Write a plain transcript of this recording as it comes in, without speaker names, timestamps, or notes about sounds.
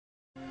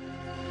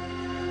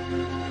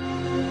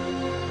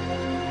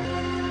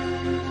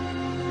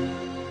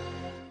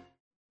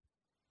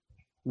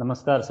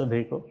नमस्कार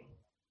सभी को।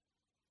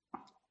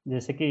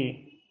 जैसे कि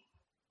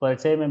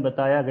परिचय में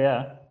बताया गया,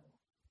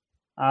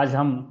 आज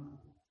हम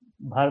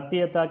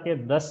भारतीयता के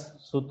 10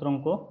 सूत्रों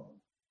को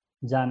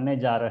जानने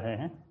जा रहे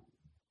हैं।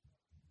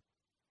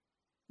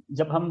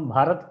 जब हम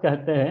भारत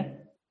कहते हैं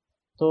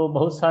तो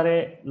बहुत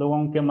सारे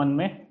लोगों के मन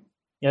में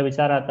यह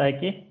विचार आता है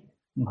कि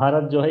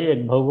भारत जो है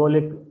एक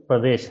भौगोलिक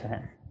प्रदेश है।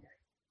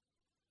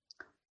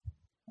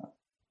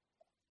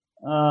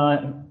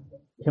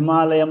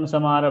 हिमालयम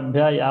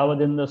समारभ्य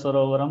यावदिंद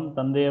सरोवरम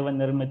तंदेव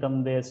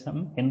निर्मितम देशम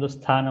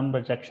हिंदुस्थानम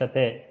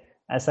प्रचक्षते,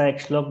 ऐसा एक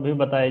श्लोक भी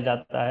बताया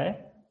जाता है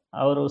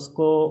और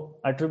उसको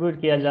एट्रीब्यूट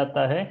किया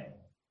जाता है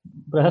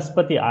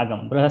बृहस्पति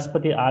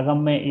आगम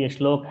में ये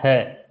श्लोक है,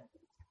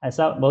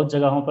 ऐसा बहुत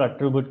जगहों पर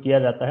एट्रीब्यूट किया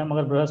जाता है।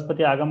 मगर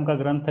बृहस्पति आगम का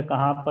ग्रंथ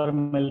कहाँ पर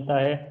मिलता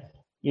है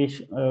ये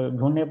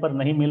ढूंढने पर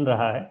नहीं मिल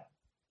रहा है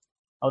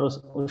और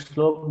उस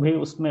श्लोक भी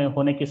उसमें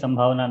होने की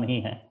संभावना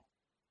नहीं है।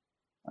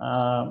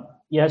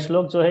 यह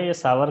श्लोक जो है ये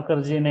सावरकर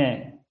जी ने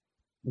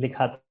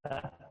लिखा था।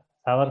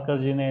 सावरकर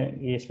जी ने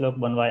ये श्लोक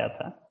बनवाया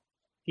था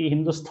कि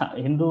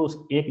हिंदू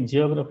एक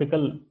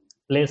जियोग्राफिकल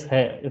प्लेस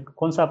है।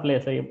 कौन सा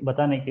प्लेस है ये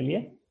बताने के लिए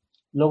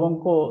लोगों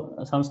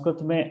को संस्कृत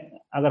में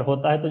अगर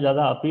होता है तो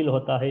ज़्यादा अपील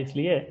होता है,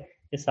 इसलिए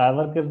ये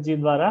सावरकर जी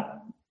द्वारा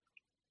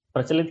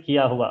प्रचलित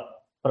किया हुआ,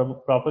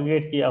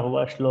 प्रोपगेट किया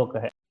हुआ श्लोक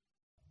है।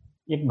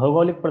 एक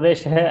भौगोलिक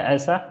प्रदेश है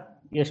ऐसा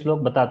ये श्लोक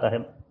बताता है।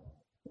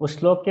 उस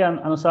श्लोक के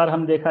अनुसार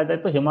हम देखा जाए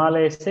तो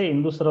हिमालय से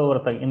इंदु सरोवर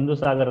तक, इंदु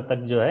सागर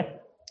तक जो है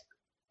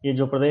ये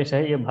जो प्रदेश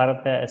है ये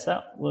भारत है,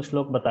 ऐसा वो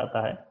श्लोक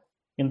बताता है।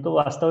 किंतु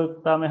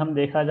वास्तविकता में हम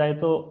देखा जाए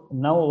तो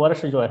 9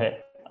 वर्ष जो है,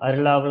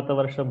 अरिलाव्रत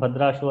वर्ष,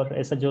 भद्राश वर्ष,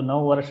 ऐसा जो 9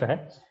 वर्ष है,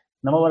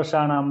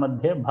 नववर्षाणाम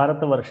मध्य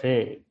भारत वर्षे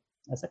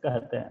ऐसा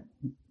कहते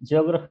हैं।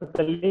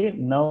 जियोग्राफिकली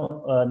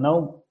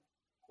 9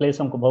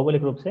 प्लेसों को,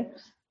 भौगोलिक रूप से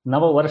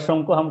 9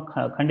 वर्षों को हम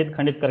खंडित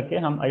खंडित करके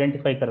हम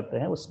आइडेंटिफाई करते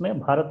हैं, उसमें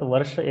भारत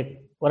वर्ष एक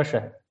वर्ष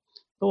है।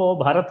 तो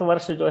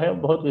भारतवर्ष जो है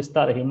बहुत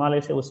विस्तार है,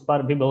 हिमालय से उस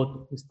पार भी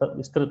बहुत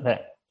विस्तृत है,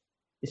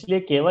 इसलिए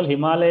केवल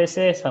हिमालय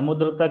से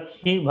समुद्र तक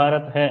ही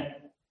भारत है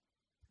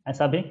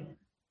ऐसा भी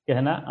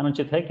कहना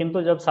अनुचित है।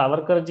 किंतु जब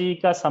सावरकर जी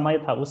का समय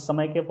था, उस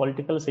समय के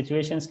पॉलिटिकल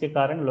सिचुएशंस के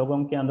कारण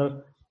लोगों के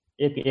अंदर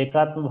एक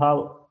एकात्म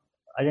भाव,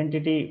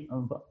 आइडेंटिटी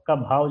का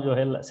भाव जो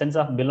है, सेंस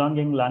ऑफ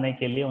बिलोंगिंग लाने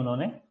के लिए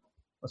उन्होंने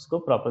उसको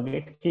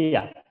प्रोपगेट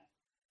किया।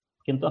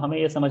 किंतु हमें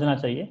ये समझना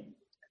चाहिए,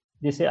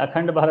 जिसे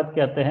अखंड भारत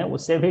कहते हैं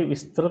उससे भी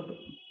विस्तृत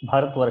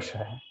भारतवर्ष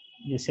है,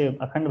 जिसे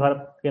अखंड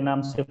भारत के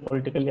नाम से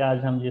पॉलिटिकली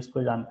आज हम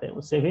जिसको जानते हैं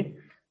उससे भी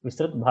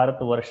विस्तृत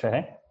भारतवर्ष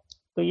है।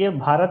 तो ये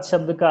भारत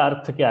शब्द का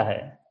अर्थ क्या है?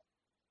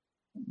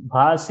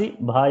 भासी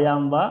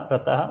भायाम वा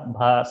रतः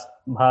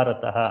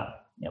भारतः।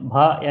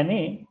 भा यानी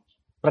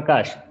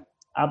प्रकाश,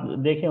 आप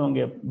देखे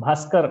होंगे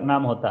भास्कर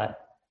नाम होता है,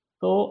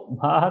 तो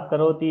भाः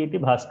करोति इति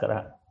भास्कर,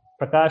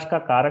 प्रकाश का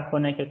कारक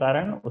होने के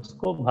कारण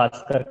उसको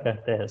भास्कर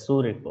कहते हैं,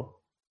 सूर्य को।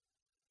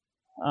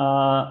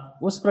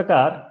 उस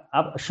प्रकार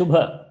अब शुभ,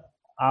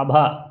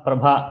 आभा,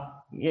 प्रभा,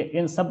 ये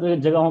इन सब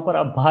जगहों पर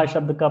अब भा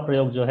शब्द का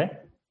प्रयोग जो है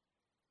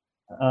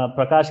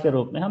प्रकाश के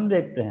रूप में हम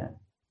देखते हैं।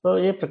 तो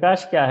ये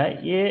प्रकाश क्या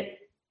है? ये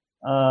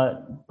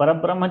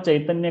परब्रह्म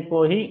चैतन्य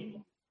को ही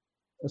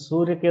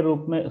सूर्य के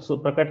रूप में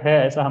प्रकट है,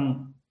 ऐसा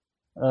हम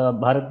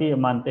भारतीय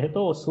मानते हैं।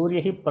 तो सूर्य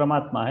ही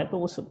परमात्मा है। तो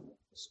उस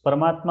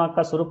परमात्मा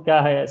का स्वरूप क्या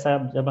है, ऐसा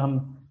जब हम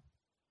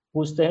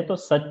पूछते हैं तो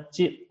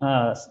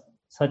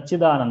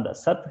सच्चिदानंद,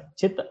 सत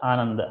चित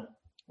आनंद,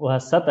 वह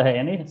सत है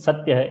यानी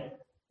सत्य है,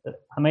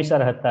 हमेशा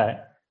रहता है।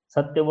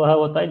 सत्य वह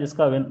होता है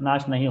जिसका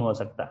विनाश नहीं हो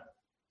सकता।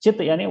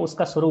 चित यानी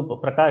उसका स्वरूप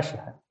प्रकाश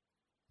है,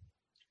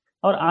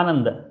 और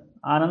आनंद,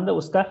 आनंद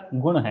उसका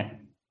गुण है।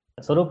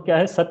 स्वरूप क्या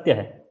है? सत्य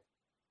है।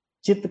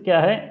 चित्त क्या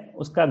है?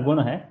 उसका गुण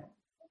है।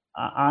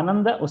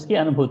 आनंद उसकी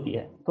अनुभूति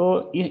है।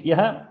 तो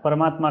यह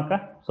परमात्मा का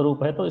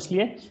स्वरूप है। तो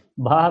इसलिए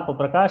भाह को,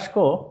 प्रकाश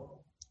को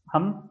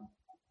हम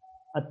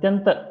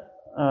अत्यंत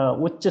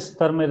उच्च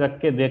स्तर में रख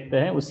के देखते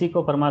हैं, उसी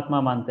को परमात्मा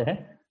मानते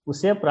हैं।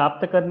 उसे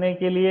प्राप्त करने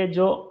के लिए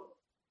जो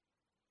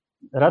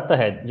रत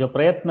है, जो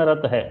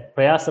प्रयत्नरत है,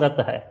 प्रयासरत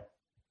है,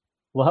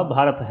 वह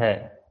भारत है,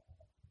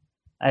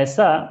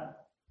 ऐसा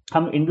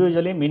हम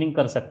इंडिविजुअली मीनिंग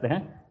कर सकते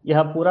हैं।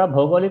 यह पूरा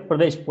भौगोलिक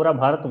प्रदेश, पूरा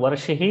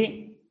भारतवर्ष ही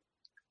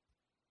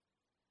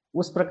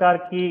उस प्रकार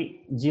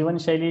की जीवन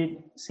शैली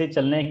से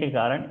चलने के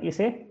कारण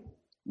इसे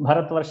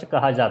भारतवर्ष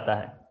कहा जाता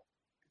है।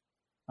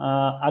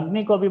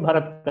 अग्नि को भी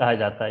भारत कहा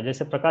जाता है,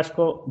 जैसे प्रकाश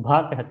को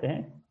भा कहते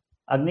हैं,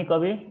 अग्नि को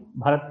भी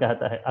भारत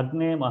कहता है।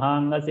 अग्नि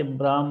महांगसि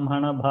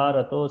ब्राह्मण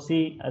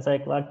भारतोसी, ऐसा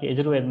एक वाक्य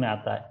यजुर्वेद में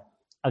आता है।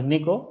 अग्नि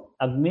को,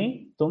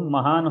 अग्नि तुम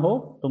महान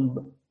हो, तुम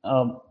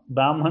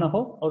ब्राह्मण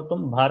हो और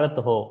तुम भारत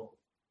हो,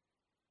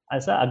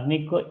 ऐसा अग्नि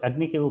को,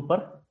 अग्नि के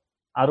ऊपर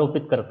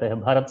आरोपित करते हैं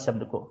भारत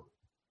शब्द को।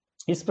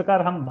 इस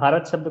प्रकार हम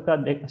भारत शब्द का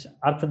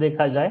अर्थ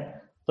देखा जाए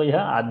तो यह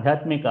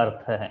आध्यात्मिक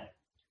अर्थ है।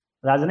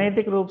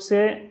 राजनीतिक रूप से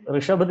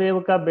ऋषभदेव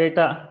का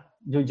बेटा,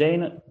 जो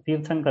जैन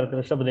तीर्थंकर थे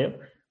ऋषभदेव,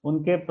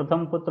 उनके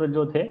प्रथम पुत्र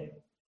जो थे,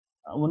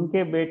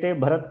 उनके बेटे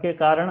भरत के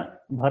कारण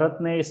भरत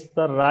ने इस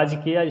पर राज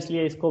किया,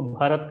 इसलिए इसको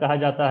भारत कहा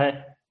जाता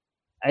है।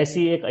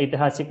 ऐसी एक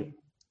ऐतिहासिक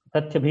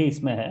तथ्य भी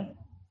इसमें है।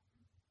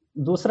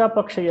 दूसरा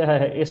पक्ष यह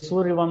है, ये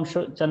सूर्य वंश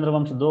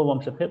चंद्रवंश दो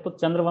वंश थे, तो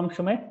चंद्रवंश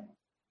में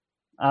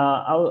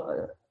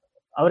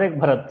और एक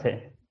भरत थे।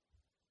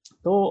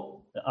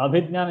 तो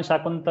अभिज्ञान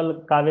शाकुंतल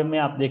काव्य में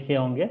आप देखे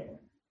होंगे,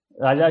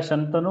 राजा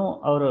शंतनु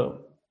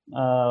और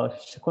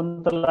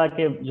शकुंतला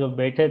के जो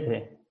बेटे थे,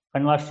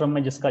 कण्वाश्रम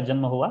में जिसका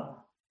जन्म हुआ,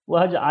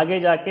 वह आगे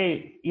जाके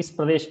इस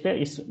प्रदेश पे,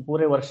 इस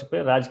पूरे वर्ष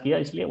पे राज किया,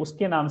 इसलिए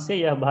उसके नाम से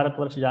यह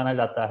भारतवर्ष जाना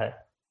जाता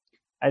है।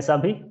 ऐसा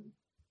भी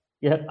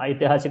यह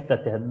ऐतिहासिक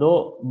तथ्य है।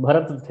 दो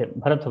भरत थे,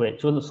 भरत हुए,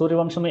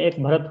 सूर्यवंश में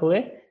एक भरत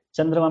हुए,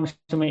 चंद्रवंश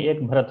में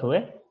एक भरत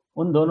हुए,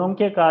 उन दोनों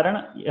के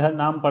कारण यह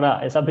नाम पड़ा,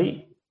 ऐसा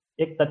भी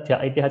एक तथ्य,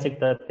 ऐतिहासिक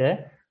तथ्य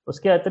है।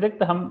 उसके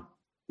अतिरिक्त हम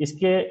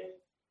इसके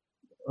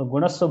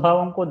गुण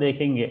स्वभावों को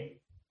देखेंगे,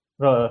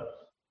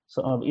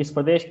 इस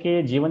प्रदेश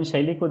के जीवन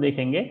शैली को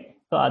देखेंगे,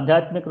 तो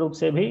आध्यात्मिक रूप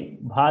से भी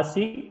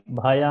भासी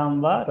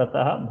भायाम व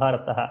रतः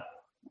भारतः,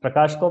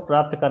 प्रकाश को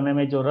प्राप्त करने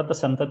में जो रत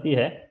संतति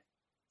है,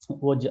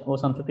 वो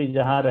संतति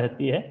जहाँ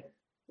रहती है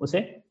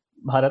उसे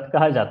भारत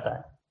कहा जाता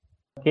है।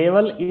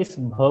 केवल इस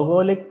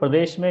भौगोलिक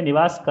प्रदेश में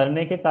निवास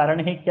करने के कारण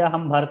ही क्या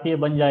हम भारतीय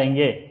बन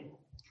जाएंगे,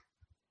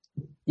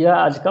 यह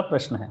आज का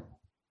प्रश्न है।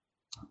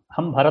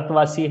 हम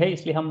भारतवासी है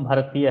इसलिए हम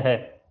भारतीय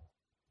है,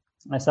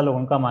 ऐसा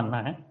लोगों का मानना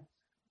है।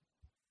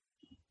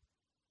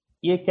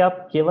 ये क्या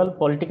केवल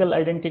पॉलिटिकल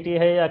आइडेंटिटी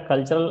है, या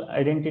कल्चरल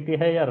आइडेंटिटी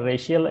है, या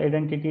रेशियल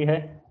आइडेंटिटी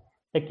है,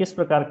 या किस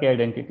प्रकार की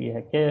आइडेंटिटी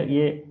है? कि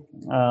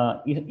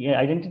ये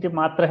आइडेंटिटी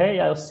मात्र है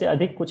या उससे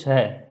अधिक कुछ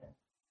है,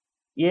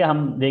 ये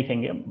हम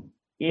देखेंगे।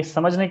 ये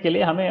समझने के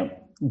लिए हमें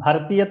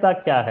भारतीयता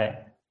क्या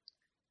है,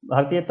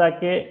 भारतीयता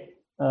के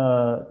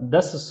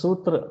 10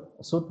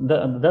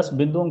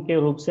 बिंदुओं के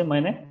रूप से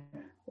मैंने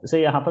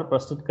इसे यहाँ पर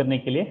प्रस्तुत करने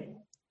के लिए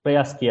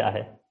प्रयास किया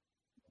है।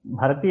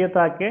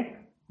 भारतीयता के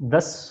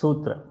 10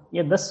 सूत्र।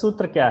 ये 10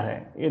 सूत्र क्या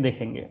है ये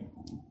देखेंगे।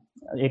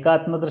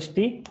 एकात्म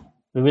दृष्टि,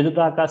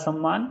 विविधता का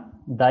सम्मान,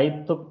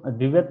 दायित्व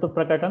दिव्यत्व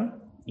प्रकटन,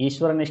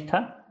 ईश्वर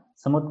निष्ठा,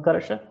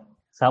 समुत्कर्ष,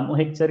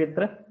 सामूहिक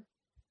चरित्र,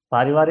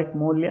 पारिवारिक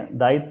मूल्य,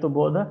 दायित्व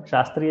बोध,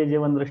 शास्त्रीय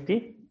जीवन दृष्टि,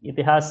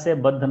 इतिहास से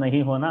बद्ध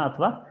नहीं होना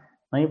अथवा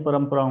नई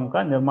परंपराओं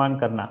का निर्माण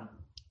करना।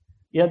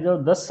 यह जो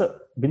 10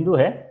 बिंदु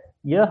है,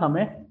 यह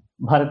हमें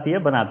भारतीय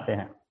बनाते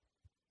हैं।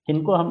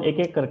 इनको हम एक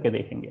एक करके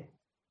देखेंगे।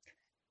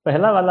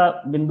 पहला वाला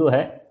बिंदु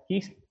है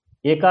कि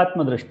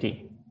एकात्म दृष्टि।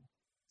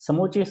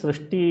 समूची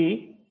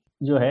सृष्टि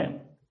जो है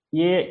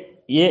ये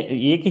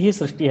एक ही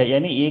सृष्टि है,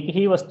 यानी एक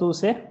ही वस्तु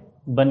से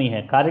बनी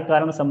है। कार्य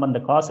कारण संबंध,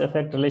 कॉज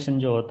इफेक्ट रिलेशन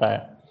जो होता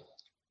है,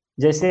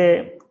 जैसे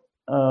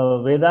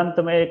वेदांत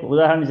में एक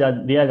उदाहरण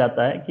दिया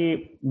जाता है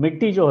कि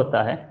मिट्टी जो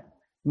होता है,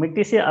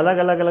 मिट्टी से अलग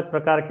अलग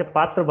प्रकार के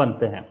पात्र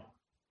बनते हैं।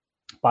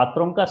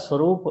 पात्रों का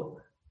स्वरूप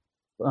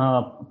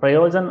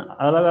प्रयोजन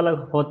अलग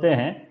अलग होते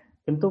हैं,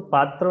 किंतु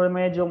पात्र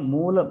में जो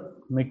मूल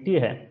मिट्टी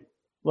है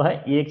वह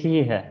एक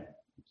ही है,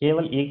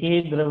 केवल एक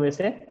ही द्रव्य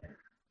से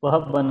वह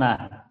बना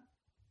है।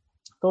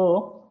 तो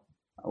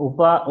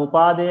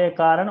उपादेय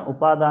कारण,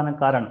 उपादान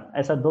कारण,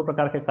 ऐसा 2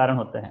 प्रकार के कारण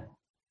होते हैं।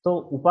 तो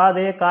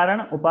उपादेय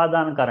कारण,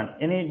 उपादान कारण,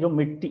 यानी जो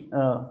मिट्टी,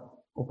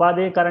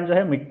 उपादेय कारण जो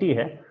है मिट्टी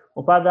है,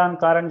 उपादान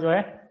कारण जो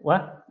है वह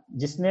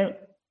जिस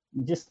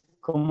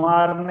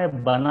कुम्हार ने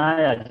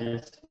बनाया,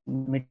 जिस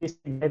मिट्टी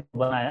से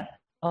बनाया,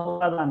 वह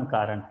उपादान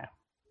कारण है।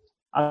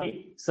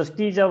 अभी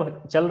सृष्टि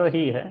जब चल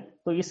रही है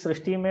तो इस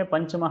सृष्टि में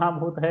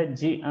पंचमहाभूत है,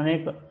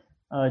 अनेक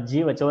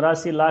जीव,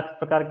 84 लाख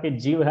प्रकार के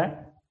जीव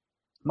है,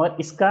 मगर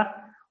इसका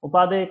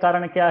उपादेय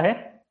कारण क्या है?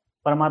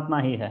 परमात्मा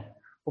ही है।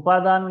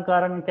 उपादान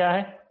कारण क्या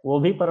है? वो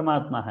भी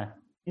परमात्मा है।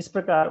 इस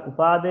प्रकार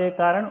उपादेय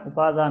कारण,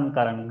 उपादान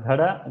कारण,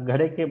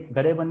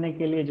 घड़े बनने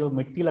के लिए जो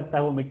मिट्टी लगता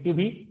है वो मिट्टी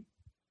भी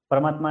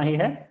परमात्मा ही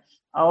है,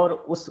 और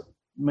उस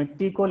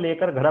मिट्टी को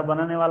लेकर घड़ा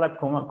बनाने वाला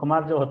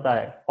कुम्हार जो होता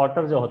है,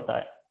 पॉटर जो होता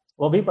है,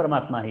 वो भी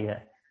परमात्मा ही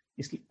है।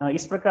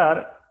 इस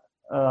प्रकार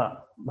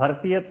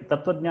भारतीय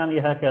तत्वज्ञान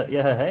यह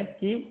है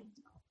कि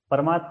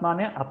परमात्मा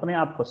ने अपने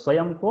आप को,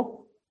 स्वयं को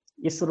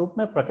इस रूप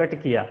में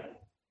प्रकट किया।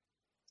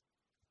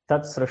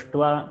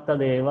 तत्सृष्ट्वा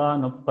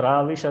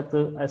तदेवानुप्राविशत्,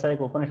 ऐसा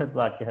एक उपनिषद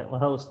वाक्य है,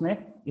 वह उसने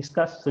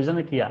इसका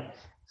सृजन किया,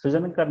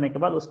 सृजन करने के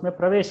बाद उसमें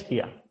प्रवेश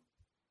किया।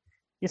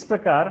 इस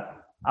प्रकार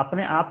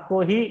अपने आप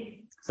को ही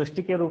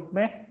सृष्टि के रूप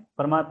में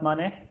परमात्मा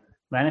ने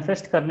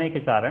मैनिफेस्ट करने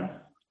के कारण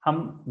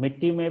हम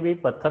मिट्टी में भी,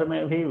 पत्थर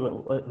में भी,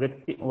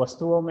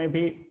 वस्तुओं में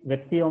भी,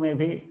 व्यक्तियों में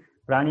भी,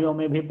 प्राणियों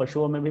में भी,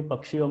 पशुओं में भी,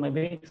 पक्षियों में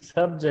भी,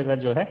 सब जगह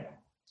जो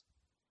है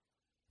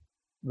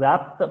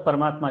व्याप्त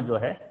परमात्मा जो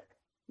है,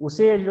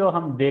 उसे जो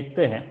हम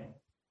देखते हैं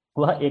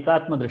वह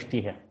एकात्म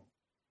दृष्टि है।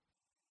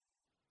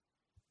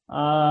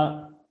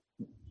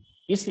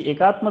 इस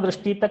एकात्म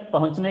दृष्टि तक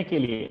पहुंचने के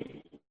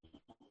लिए,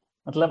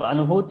 मतलब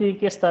अनुभूति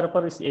के स्तर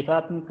पर इस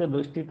एकात्म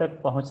दृष्टि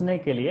तक पहुंचने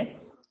के लिए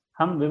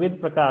हम विविध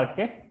प्रकार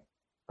के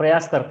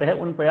प्रयास करते हैं,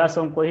 उन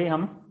प्रयासों को ही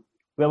हम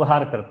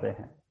व्यवहार करते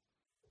हैं।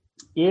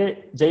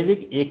 ये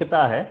जैविक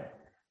एकता है,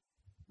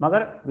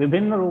 मगर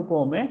विभिन्न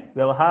रूपों में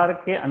व्यवहार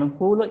के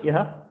अनुकूल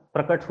यह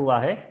प्रकट हुआ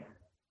है,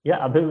 यह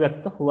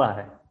अभिव्यक्त हुआ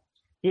है।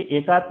 ये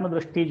एकात्म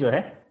दृष्टि जो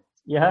है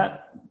यह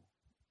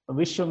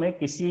विश्व में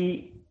किसी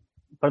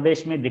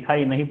प्रदेश में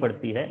दिखाई नहीं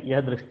पड़ती है।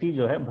 यह दृष्टि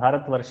जो है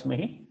भारतवर्ष में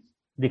ही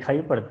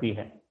दिखाई पड़ती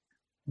है।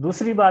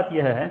 दूसरी बात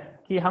यह है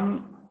कि हम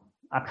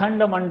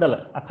अखंड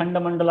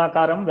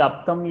मंडलाकारम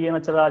व्याप्तम येन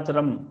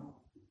चराचरम,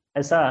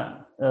 ऐसा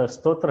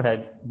स्तोत्र है,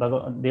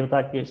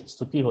 देवता की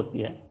स्तुति होती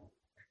है।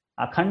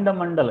 अखंड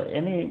मंडल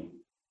यानी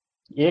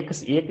एक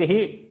ही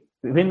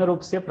विभिन्न रूप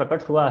से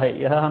प्रकट हुआ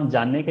है, यह हम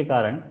जानने के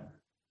कारण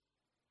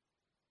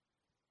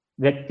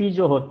व्यक्ति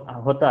जो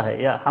होता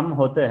है या हम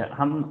होते हैं,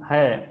 हम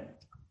है,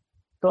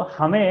 तो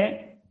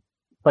हमें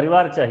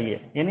परिवार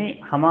चाहिए, यानी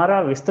हमारा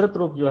विस्तृत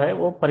रूप जो है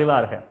वो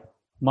परिवार है।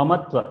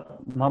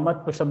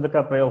 ममत्व शब्द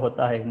का प्रयोग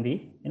होता है हिंदी,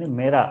 यानी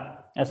मेरा,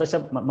 ऐसा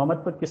शब्द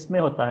ममत्व किस में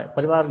होता है?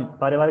 परिवार,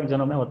 पारिवारिक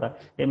जनों में होता है।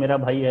 ये मेरा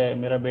भाई है,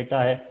 मेरा बेटा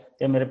है,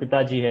 ये मेरे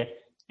पिताजी है।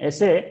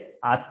 ऐसे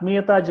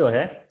आत्मीयता जो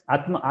है,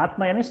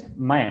 आत्मा यानी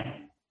मैं,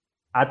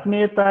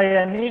 आत्मीयता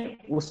यानी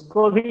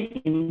उसको भी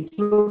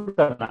इंक्लूड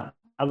करना।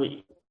 अब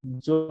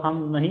जो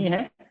हम नहीं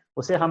है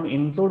उसे हम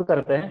इंक्लूड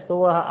करते हैं, तो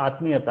वह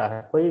आत्मीयता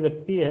है। कोई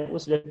व्यक्ति है,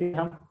 उस व्यक्ति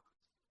हम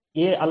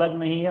ये अलग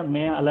नहीं है,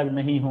 मैं अलग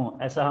नहीं हूं,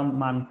 ऐसा हम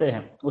मानते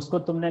हैं। उसको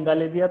तुमने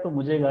गाली दिया तो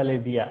मुझे गाली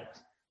दिया,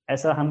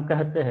 ऐसा हम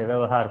कहते हैं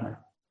व्यवहार में।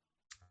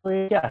 तो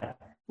ये क्या है?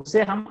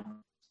 उसे हम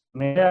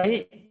मेरा ही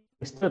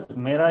विस्तृत,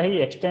 मेरा ही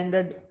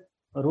एक्सटेंडेड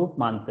रूप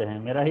मानते हैं,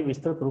 मेरा ही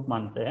विस्तृत रूप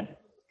मानते हैं।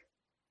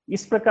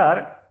 इस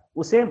प्रकार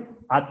उसे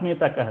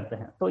आत्मीयता कहते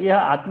हैं। तो यह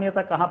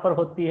आत्मीयता कहाँ पर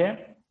होती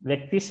है?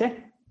 व्यक्ति से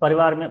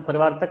परिवार में,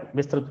 परिवार तक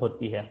विस्तृत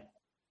होती है।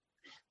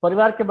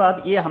 परिवार के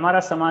बाद ये हमारा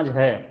समाज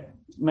है।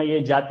 मैं ये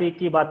जाति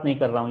की बात नहीं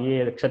कर रहा हूँ,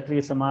 ये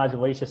क्षत्रिय समाज,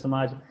 वैश्य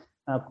समाज,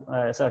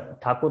 ऐसा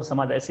ठाकुर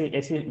समाज,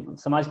 ऐसी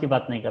समाज की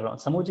बात नहीं कर रहा हूँ।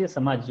 समूचे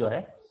समाज जो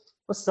है,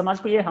 उस समाज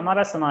को, ये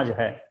हमारा समाज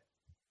है,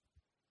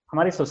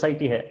 हमारी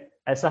सोसाइटी है,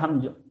 ऐसा हम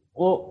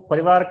वो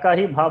परिवार का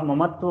ही भाव,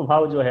 ममत्व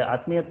भाव जो है,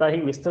 आत्मीयता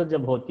ही विस्तृत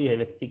जब होती है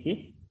व्यक्ति की,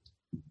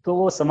 तो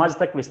वो समाज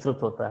तक विस्तृत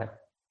होता है।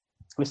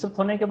 विस्तृत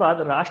होने के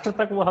बाद राष्ट्र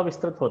तक वह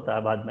विस्तृत होता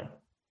है बाद में।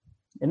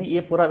 यानी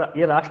ये पूरा,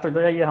 ये राष्ट्र जो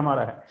है ये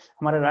हमारा है।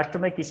 हमारे राष्ट्र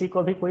में किसी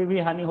को भी कोई भी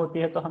हानि होती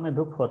है तो हमें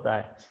दुख होता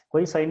है।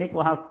 कोई सैनिक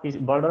वहां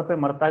बॉर्डर पे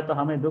मरता है तो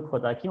हमें दुख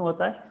होता है। क्यों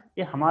होता है?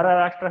 ये हमारा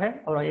राष्ट्र है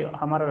और ये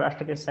हमारा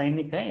राष्ट्र के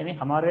सैनिक है, यानी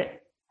हमारे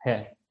है।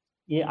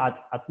 ये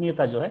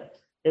आत्मीयता जो है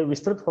ये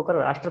विस्तृत होकर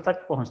राष्ट्र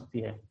तक पहुंचती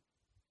है।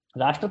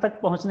 राष्ट्र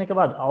तक पहुंचने के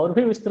बाद और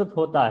भी विस्तृत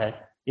होता है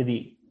यदि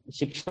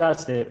शिक्षा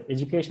से,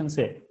 एजुकेशन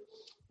से।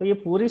 तो ये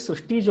पूरी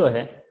सृष्टि जो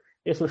है,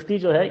 ये सृष्टि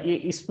जो है, ये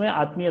इसमें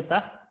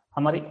आत्मीयता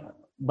हमारी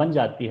बन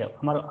जाती है।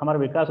 हमारा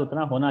विकास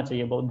उतना होना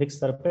चाहिए, बौद्धिक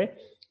स्तर पे,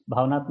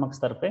 भावनात्मक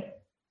स्तर पे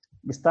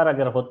विस्तार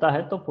अगर होता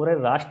है तो पूरे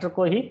राष्ट्र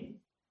को ही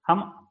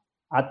हम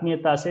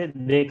आत्मीयता से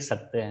देख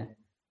सकते हैं।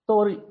 तो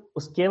और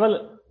उस केवल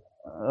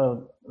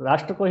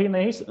राष्ट्र को ही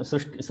नहीं,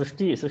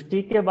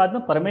 सृष्टि के बाद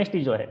में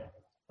परमेष्टि जो है,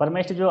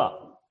 परमेष्टि जो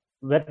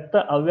व्यक्त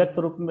अव्यक्त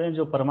रूप में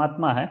जो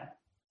परमात्मा है,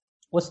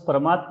 उस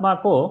परमात्मा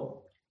को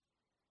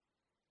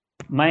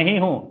मैं ही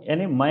हूँ,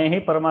 यानी मैं ही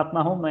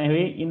परमात्मा हूँ, मैं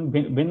ही इन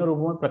भिन्न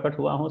रूपों में प्रकट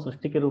हुआ हूँ।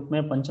 सृष्टि के रूप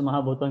में, पंच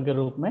महाभूतों के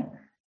रूप में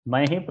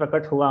मैं ही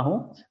प्रकट हुआ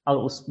हूँ, और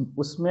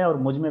उसमें और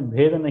मुझ में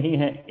भेद नहीं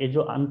है। ये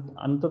जो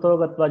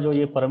अंततोगत्वा जो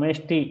ये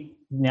परमेष्टि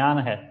ज्ञान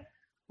है,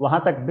 वहां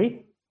तक भी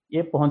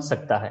ये पहुंच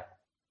सकता है।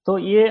 तो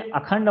ये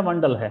अखंड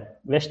मंडल है।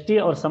 व्यष्टि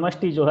और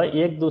समष्टि जो है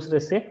एक दूसरे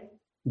से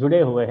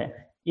जुड़े हुए हैं।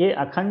 ये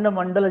अखंड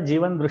मंडल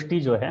जीवन दृष्टि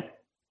जो है,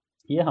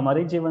 ये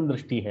हमारी जीवन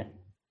दृष्टि है।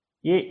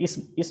 ये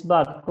इस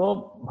बात को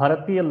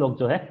भारतीय लोग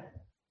जो है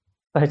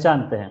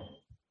पहचानते हैं।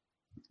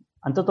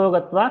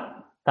 अंततोगत्वा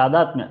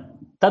तादात्म्य,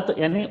 तत्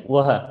यानी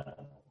वह,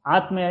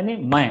 आत्म यानी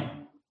मैं,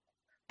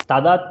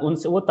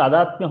 उनसे वो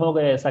तादात्म्य हो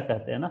गए, ऐसा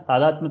कहते हैं ना,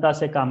 तादात्म्यता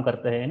से काम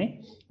करते हैं, यानी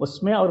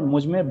उसमें और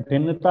मुझ में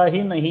भिन्नता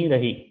ही नहीं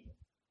रही।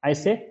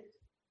 ऐसे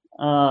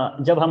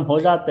जब हम हो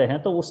जाते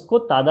हैं तो उसको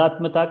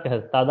तादात्म्यता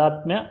कहते,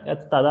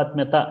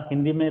 तादात्म्यता,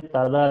 हिंदी में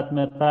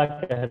तादात्म्यता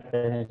कहते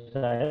हैं,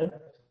 शायद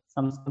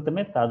संस्कृत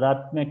में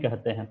तादात्म्य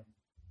कहते हैं।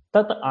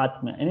 तत्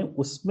आत्म यानी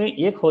उसमें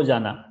एक हो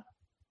जाना,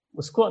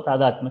 उसको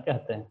तादात्म्य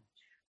कहते हैं।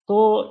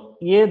 तो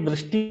ये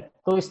दृष्टि,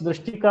 तो इस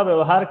दृष्टि का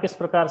व्यवहार किस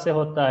प्रकार से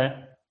होता है?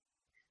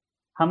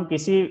 हम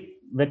किसी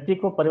व्यक्ति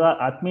को परिवार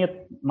आत्मीय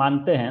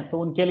मानते हैं तो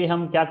उनके लिए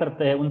हम क्या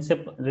करते हैं?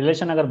 उनसे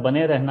रिलेशन अगर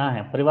बने रहना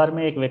है, परिवार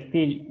में एक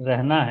व्यक्ति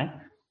रहना है,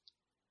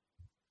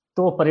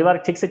 तो परिवार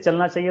ठीक से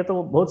चलना चाहिए,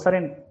 तो बहुत सारे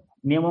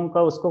नियमों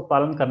का उसको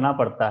पालन करना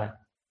पड़ता है,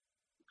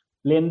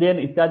 लेन देन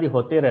इत्यादि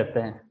होते रहते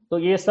हैं। तो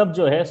ये सब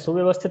जो है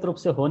सुव्यवस्थित रूप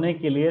से होने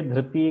के लिए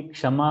धृति,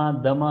 क्षमा,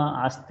 दम,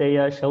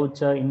 आस्तेय,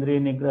 शौच, इंद्रिय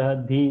निग्रह,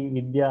 धी,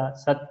 विद्या,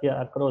 सत्य,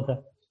 अक्रोध,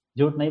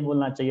 झूठ नहीं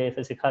बोलना चाहिए,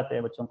 ऐसे सिखाते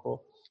हैं बच्चों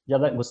को।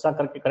 ज्यादा गुस्सा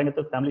करके करेंगे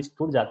तो फैमिली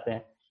टूट जाते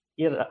हैं,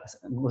 ये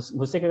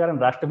गुस्से के कारण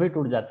राष्ट्र भी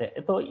टूट जाते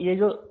हैं। तो ये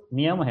जो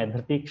नियम है,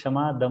 धृति,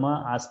 क्षमा, दम,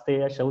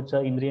 आस्तेय, शौच,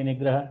 इंद्रिय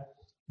निग्रह,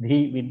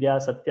 धी, विद्या,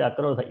 सत्य,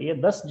 अक्रोध, ये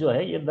 10 जो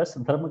है, ये 10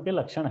 धर्म के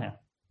लक्षण हैं।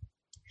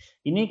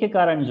 इन्हीं के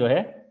कारण जो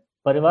है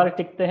परिवार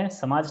टिकते हैं,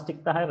 समाज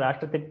टिकता है,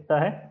 राष्ट्र टिकता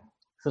है।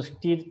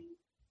 सृष्टि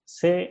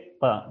से,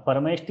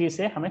 परमेष्टि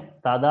से हमें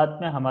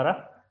तादात्म्य हमारा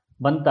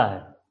बनता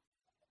है।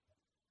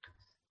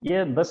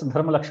 ये 10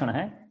 धर्म लक्षण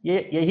है।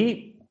 यही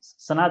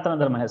सनातन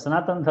धर्म है।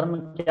 सनातन धर्म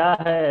क्या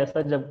है,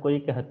 ऐसा जब कोई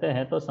कहते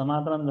हैं तो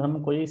सनातन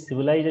धर्म कोई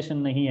सिविलाइजेशन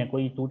नहीं है,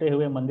 कोई टूटे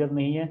हुए मंदिर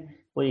नहीं है,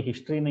 कोई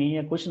हिस्ट्री नहीं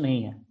है, कुछ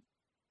नहीं है।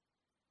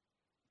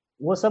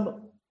 वो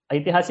सब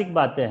ऐतिहासिक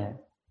बातें हैं।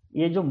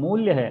 ये जो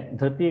मूल्य है,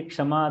 धृति,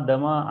 क्षमा,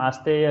 दम,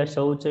 आस्तेय,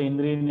 शौच,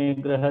 इंद्रिय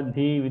निग्रह,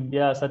 धी,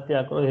 विद्या,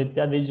 सत्य, क्रोध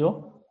इत्यादि जो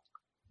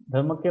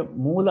धर्म के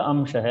मूल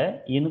अंश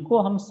है, इनको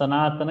हम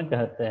सनातन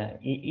कहते हैं।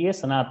 ये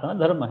सनातन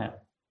धर्म है।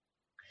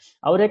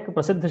 और एक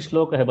प्रसिद्ध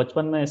श्लोक है,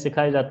 बचपन में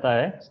सिखाया जाता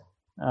है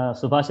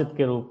सुभाषित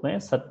के रूप में,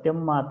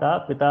 सत्यम माता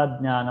पिता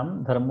ज्ञानम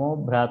धर्मो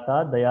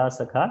भ्राता दया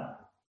सखा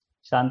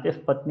शांति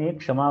पत्नी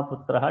क्षमा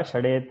पुत्र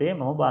षडेते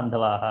मम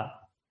बांधवा।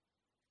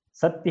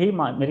 सत्य ही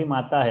मेरी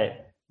माता है,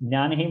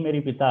 ज्ञान ही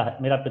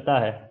मेरा पिता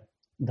है,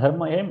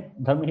 धर्म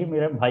ही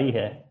मेरा भाई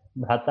है,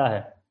 भ्राता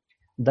है,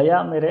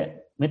 दया मेरे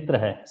मित्र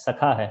है,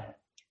 सखा है,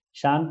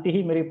 शांति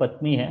ही मेरी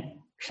पत्नी है,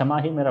 क्षमा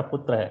ही मेरा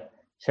पुत्र है,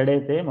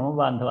 षडेते मम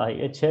बांधवा।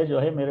 ये 6 जो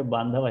है मेरे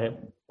बांधव है,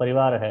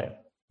 परिवार है।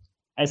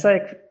 ऐसा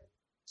एक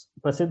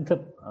प्रसिद्ध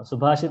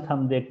सुभाषित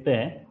हम देखते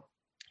हैं।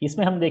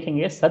 इसमें हम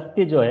देखेंगे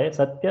सत्य जो है,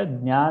 सत्य,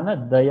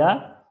 ज्ञान, दया,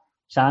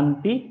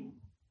 शांति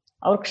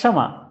और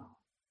क्षमा,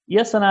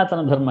 यह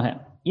सनातन धर्म है।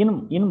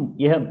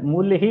 यह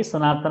मूल्य ही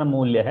सनातन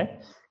मूल्य है।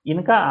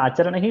 इनका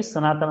आचरण ही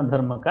सनातन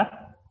धर्म का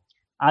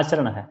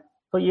आचरण है।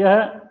 तो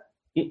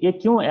ये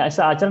क्यों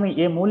ऐसा आचरण,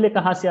 ये मूल्य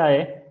कहाँ से आए?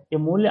 ये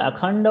मूल्य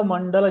अखंड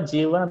मंडल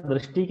जीवन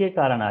दृष्टि के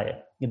कारण आए।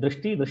 ये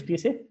दृष्टि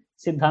से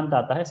सिद्धांत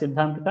आता है,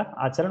 सिद्धांत का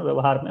आचरण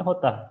व्यवहार में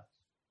होता है।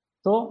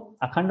 तो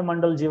अखंड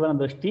मंडल जीवन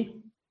दृष्टि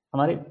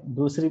हमारी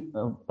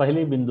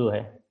पहली बिंदु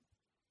है।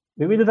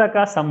 विविधता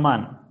का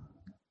सम्मान,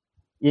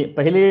 ये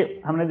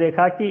पहले हमने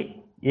देखा कि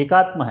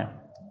एकात्म है,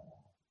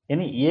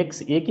 यानी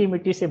एक ही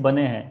मिट्टी से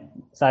बने हैं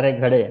सारे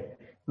घड़े,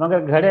 मगर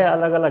घड़े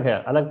अलग अलग है।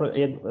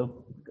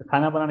 एक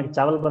खाना बनाने,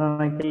 चावल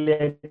बनाने के लिए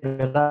एक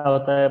घड़ा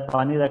होता है,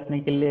 पानी रखने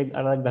के लिए एक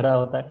अलग घड़ा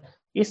होता है।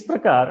 इस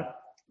प्रकार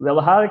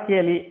व्यवहार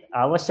के लिए,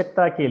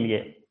 आवश्यकता के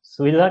लिए,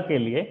 सुविधा के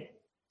लिए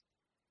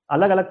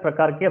अलग अलग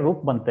प्रकार के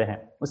रूप बनते हैं।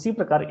 उसी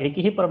प्रकार एक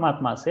ही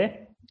परमात्मा से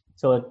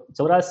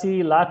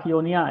 84 लाख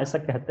योनियां, ऐसा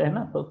कहते हैं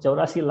ना, तो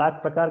 84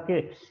 लाख प्रकार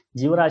के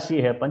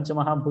जीवराशि है,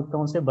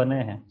 पंचमहाभूतों से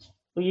बने हैं।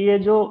 तो ये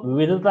जो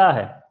विविधता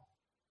है,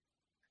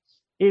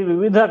 ये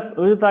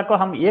विविधता को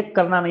हम एक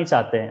करना नहीं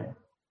चाहते हैं।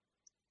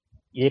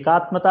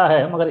 एकात्मता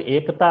है मगर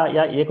एकता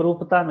या एक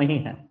रूपता नहीं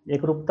है।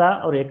 एक रूपता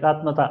और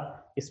एकात्मता,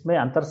 इसमें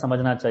अंतर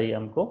समझना चाहिए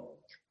हमको।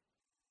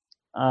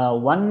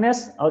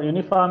 वननेस और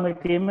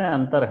यूनिफॉर्मिटी में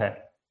अंतर है।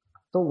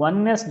 तो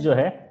वननेस जो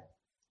है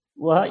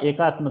वह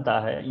एकात्मता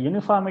है,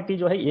 यूनिफॉर्मिटी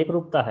जो है एक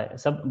रूपता है।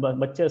 सब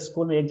बच्चे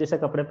स्कूल में एक जैसे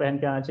कपड़े पहन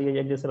के आना चाहिए,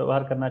 एक जैसे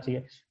व्यवहार करना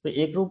चाहिए। तो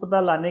एक रूपता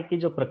लाने की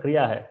जो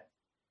प्रक्रिया है,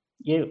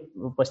 ये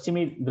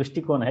पश्चिमी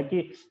दृष्टिकोण है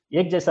कि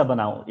एक जैसा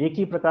बनाओ। एक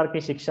ही प्रकार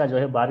की शिक्षा जो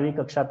है 12वीं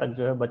कक्षा तक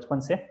जो है बचपन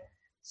से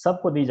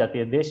सबको दी जाती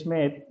है। देश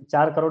में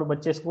 4 करोड़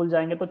बच्चे स्कूल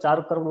जाएंगे तो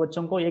 4 करोड़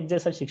बच्चों को एक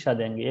जैसा शिक्षा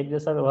देंगे, एक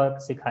जैसा व्यवहार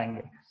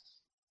सिखाएंगे।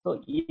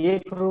 तो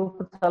एक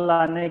रूपता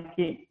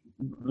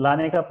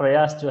लाने का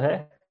प्रयास जो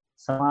है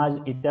समाज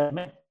इत्यादि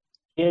में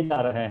किए जा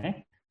रहे हैं।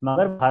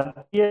 मगर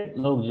भारतीय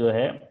लोग जो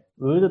है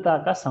विविधता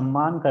का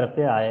सम्मान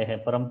करते आए हैं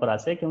परंपरा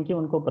से, क्योंकि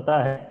उनको पता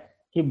है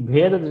कि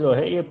भेद जो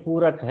है ये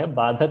पूरक है,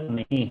 बाधक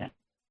नहीं है।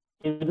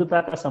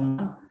 विविधता का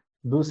सम्मान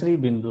दूसरी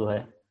बिंदु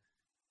है।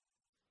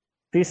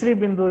 तीसरी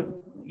बिंदु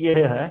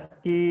यह है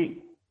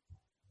कि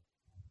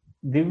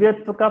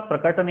दिव्यत्व का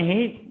प्रकटन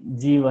ही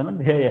जीवन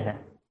ध्येय है।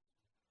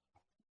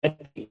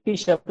 व्यक्ति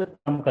शब्द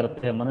कम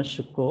करते हैं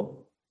मनुष्य को।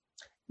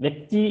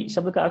 व्यक्ति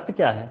शब्द का अर्थ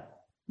क्या है?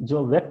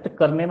 जो व्यक्त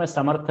करने में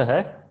समर्थ है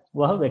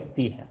वह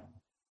व्यक्ति है।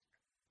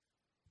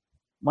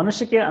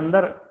 मनुष्य के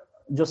अंदर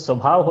जो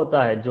स्वभाव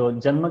होता है, जो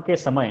जन्म के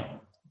समय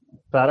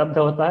प्रारब्ध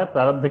होता है,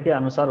 प्रारब्ध के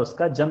अनुसार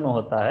उसका जन्म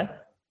होता है।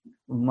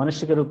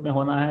 मनुष्य के रूप में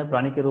होना है,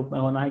 प्राणी के रूप में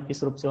होना है,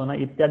 किस रूप से होना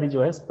है इत्यादि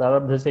जो है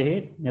प्रारब्ध से ही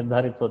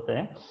निर्धारित होते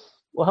हैं।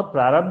 वह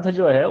प्रारब्ध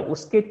जो है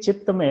उसके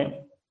चित्त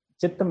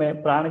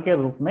में प्राण के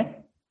रूप में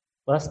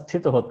वह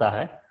स्थित होता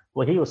है,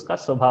 वही उसका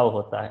स्वभाव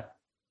होता है।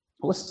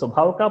 उस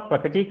स्वभाव का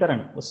प्रकटीकरण,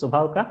 उस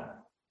स्वभाव का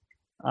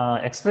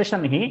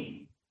एक्सप्रेशन ही,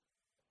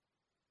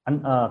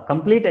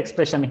 कंप्लीट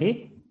एक्सप्रेशन ही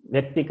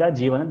व्यक्ति का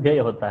जीवन ध्येय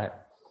होता है।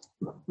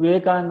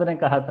 विवेकानंद ने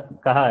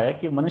कहा है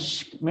कि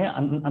मनुष्य में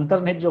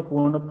अंतर्निहित जो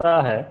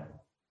पूर्णता है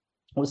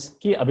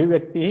उसकी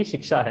अभिव्यक्ति ही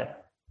शिक्षा है।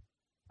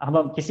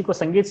 हम किसी को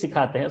संगीत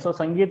सिखाते हैं तो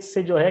संगीत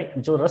से जो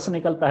है जो रस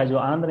निकलता है, जो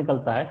आनंद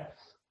निकलता है,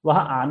 वह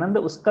आनंद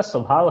उसका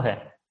स्वभाव है।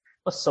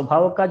 उस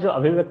स्वभाव का जो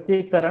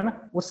अभिव्यक्तिकरण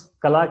उस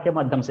कला के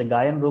माध्यम से,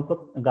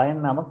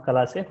 गायन नामक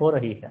कला से हो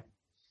रही है।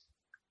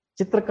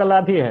 चित्रकला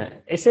भी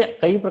है। ऐसे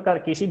कई प्रकार,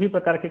 किसी भी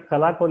प्रकार की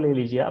कला को ले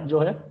लीजिए आप, जो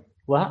है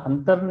वह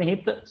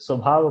अंतर्निहित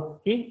स्वभाव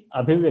की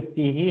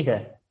अभिव्यक्ति ही है।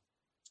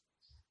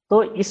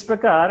 तो इस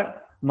प्रकार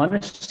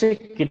मनुष्य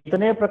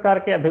कितने प्रकार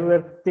के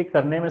अभिव्यक्ति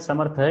करने में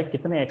समर्थ है,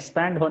 कितने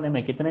एक्सपैंड होने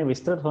में, कितने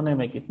विस्तृत होने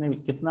में,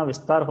 कितना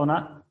विस्तार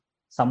होना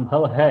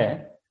संभव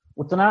है,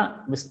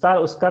 उतना विस्तार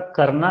उसका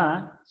करना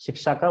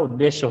शिक्षा का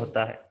उद्देश्य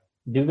होता है।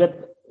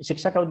 दिव्य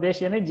शिक्षा का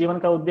उद्देश्य यानी जीवन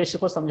का उद्देश्य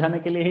को समझाने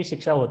के लिए ही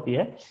शिक्षा होती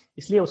है,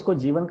 इसलिए उसको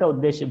जीवन का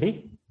उद्देश्य भी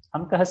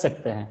हम कह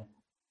सकते हैं।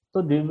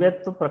 तो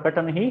दिव्यत्व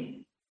प्रकटन ही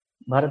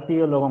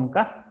भारतीय लोगों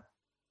का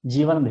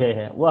जीवन ध्येय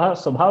है। वह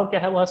स्वभाव क्या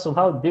है? वह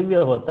स्वभाव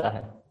दिव्य होता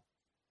है।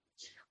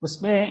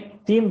 उसमें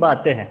 3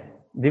 बातें हैं।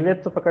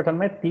 दिव्यत्व प्रकटन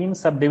में 3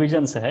 सब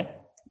डिविजन्स है।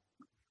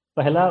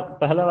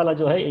 पहला वाला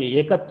जो है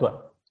एकत्व।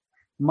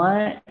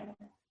 मैं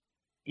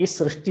इस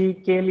सृष्टि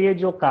के लिए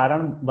जो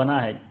कारण बना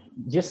है,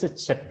 जिस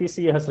शक्ति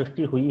से यह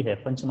सृष्टि हुई है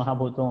पंच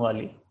महाभूतों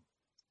वाली,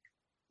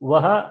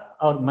 वह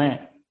और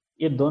मैं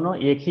ये दोनों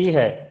एक ही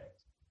है,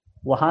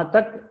 वहां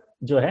तक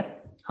जो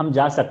है हम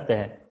जा सकते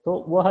हैं।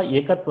 तो वह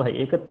एकत्व है,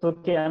 एकत्व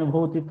के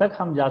अनुभूति तक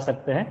हम जा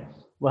सकते हैं,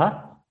 वह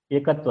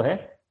एकत्व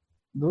है।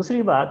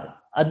 दूसरी बात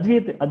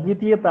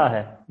अद्वितीयता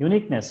है,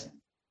 यूनिकनेस।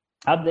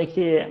 आप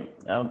देखिए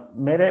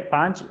मेरे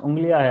 5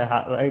 उंगलियां है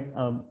राइट,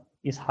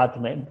 इस हाथ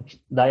में,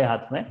 दाएं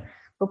हाथ में,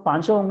 तो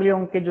 5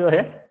 उंगलियों के जो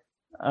है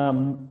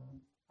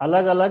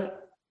अलग अलग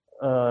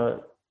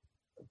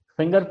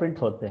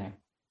फिंगरप्रिंट होते हैं।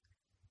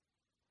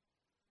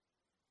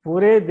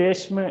 पूरे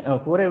देश में,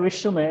 पूरे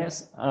विश्व में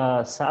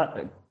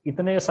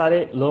इतने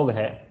सारे लोग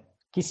हैं,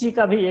 किसी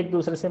का भी एक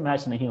दूसरे से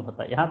मैच नहीं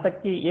होता। यहाँ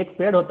तक कि एक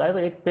पेड़ होता है तो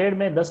एक पेड़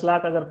में 10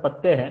 लाख अगर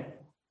पत्ते हैं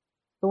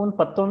तो उन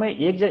पत्तों में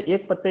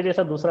एक पत्ते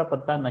जैसा दूसरा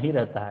पत्ता नहीं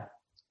रहता है।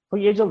 तो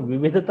ये जो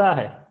विविधता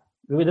है,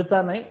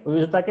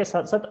 विविधता के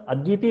साथ साथ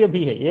अद्वितीय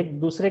भी है, एक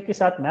दूसरे के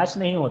साथ मैच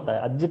नहीं होता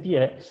है, अद्वितीय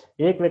है।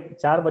 एक व्यक्ति,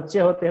 4 बच्चे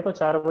होते हैं तो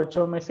 4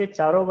 बच्चों में से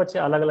चारों बच्चे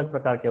अलग अलग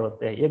प्रकार के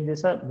होते हैं, एक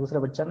जैसा दूसरा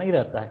बच्चा नहीं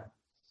रहता है।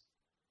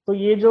 तो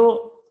ये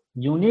जो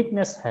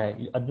यूनिकनेस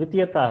है,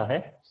 अद्वितीयता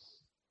है,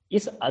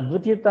 इस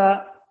अद्वितीयता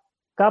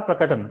का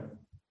प्रकटन,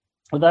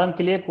 उदाहरण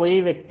के लिए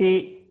कोई व्यक्ति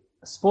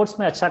स्पोर्ट्स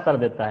में अच्छा कर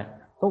देता है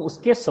तो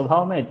उसके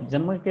स्वभाव में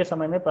जन्म के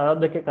समय में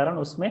प्रारब्ध के कारण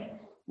उसमें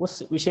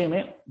उस विषय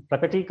में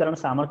प्रकटीकरण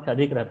सामर्थ्य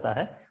अधिक रहता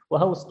है,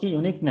 वह उसकी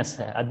यूनिकनेस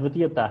है,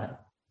 अद्वितीयता है।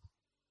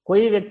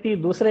 कोई व्यक्ति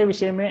दूसरे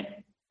विषय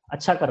में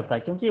अच्छा करता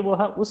है क्योंकि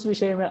वह उस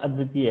विषय में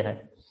अद्वितीय है।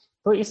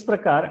 तो इस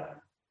प्रकार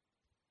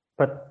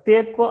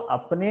प्रत्येक को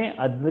अपने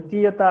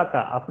अद्वितीयता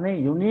का, अपने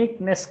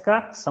यूनिकनेस का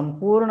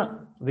संपूर्ण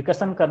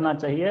विकसन करना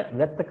चाहिए,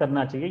 व्यक्त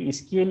करना चाहिए।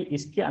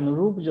 इसके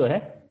अनुरूप जो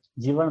है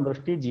जीवन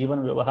दृष्टि, जीवन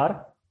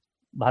व्यवहार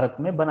भारत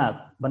में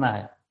बना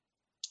है।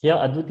 यह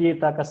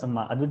अद्वितीयता का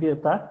सम्मान,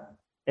 अद्वितीयता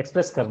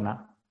एक्सप्रेस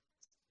करना।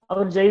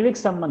 और जैविक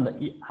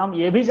संबंध, हम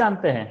ये भी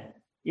जानते हैं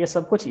ये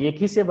सब कुछ एक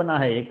ही से बना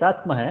है,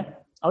 एकात्म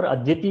है और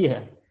अद्वितीय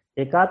है।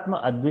 एकात्म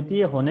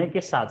अद्वितीय होने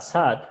के साथ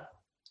साथ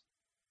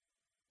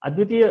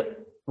अद्वितीय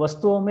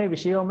वस्तुओं में,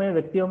 विषयों में,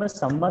 व्यक्तियों में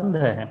संबंध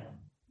है।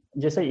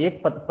 जैसे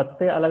एक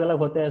पत्ते अलग अलग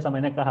होते हैं, ऐसा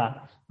मैंने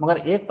कहा, मगर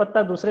एक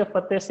पत्ता दूसरे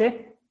पत्ते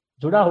से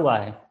जुड़ा हुआ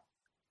है।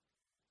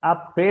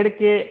 आप पेड़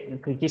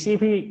के किसी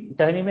भी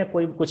टहनी में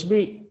कोई कुछ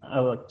भी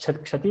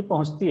क्षति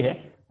पहुंचती है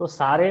तो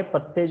सारे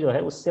पत्ते जो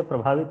है उससे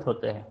प्रभावित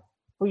होते हैं।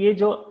 तो ये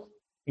जो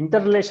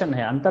इंटर रिलेशन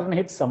है,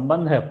 अंतर्निहित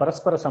संबंध है,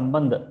 परस्पर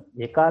संबंध,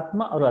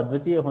 एकात्म और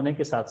अद्वितीय होने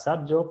के साथ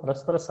साथ जो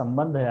परस्पर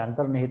संबंध है,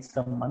 अंतर्निहित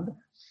संबंध,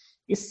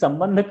 इस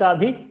संबंध का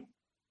भी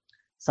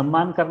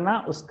सम्मान करना,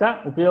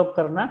 उसका उपयोग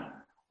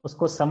करना,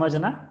 उसको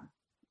समझना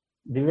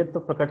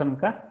दिव्यत्व प्रकटन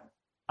का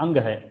अंग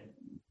है।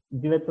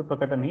 दिव्यत्व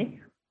प्रकटन ही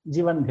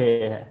जीवन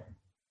ध्येय है।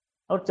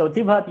 और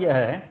चौथी बात यह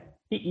है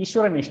कि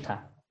ईश्वर निष्ठा।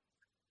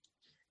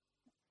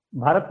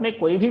 भारत में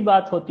कोई भी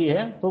बात होती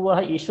है तो वह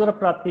ईश्वर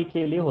प्राप्ति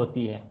के लिए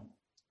होती है।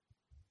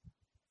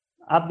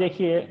 आप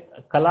देखिए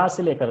कला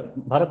से लेकर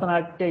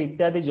भरतनाट्य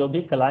इत्यादि जो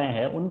भी कलाएं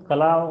हैं, उन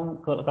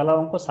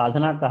कलाओं को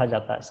साधना कहा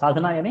जाता है।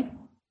 साधना यानी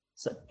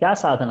क्या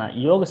साधना?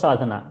 योग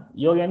साधना।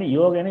 योग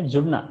यानी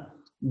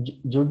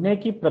जुड़ने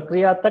की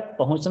प्रक्रिया तक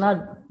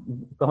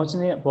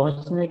पहुंचने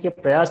के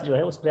प्रयास जो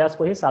है, उस प्रयास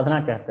को ही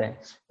साधना कहते हैं।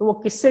 तो वो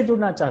किससे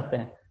जुड़ना चाहते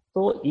हैं?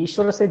 तो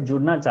ईश्वर से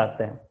जुड़ना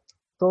चाहते हैं।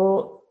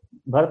 तो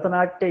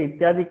भरतनाट्य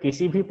इत्यादि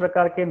किसी भी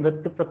प्रकार के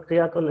नृत्य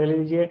प्रक्रिया को ले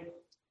लीजिए,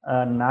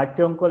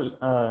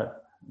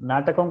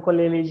 नाटकों को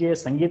ले लीजिए,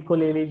 संगीत को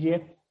ले लीजिए,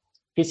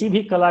 किसी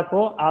भी कला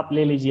को आप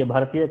ले लीजिए,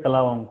 भारतीय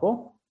कलाओं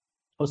को,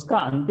 उसका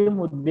अंतिम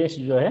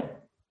उद्देश्य जो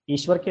है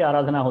ईश्वर की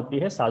आराधना होती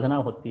है, साधना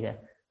होती है।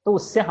 तो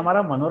उससे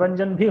हमारा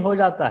मनोरंजन भी हो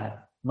जाता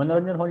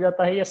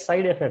है, यह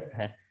साइड इफेक्ट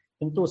है,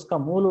 किंतु उसका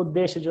मूल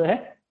उद्देश्य जो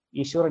है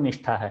ईश्वर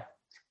निष्ठा है।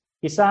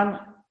 किसान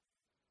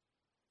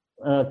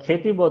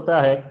खेती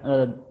बोता है,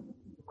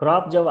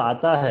 क्रॉप जब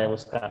आता है,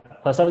 उसका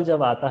फसल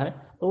जब आता है,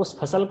 तो उस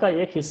फसल का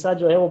एक हिस्सा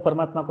जो है वो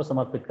परमात्मा को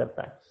समर्पित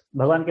करता है।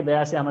 भगवान की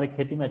दया से हमारी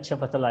खेती में अच्छा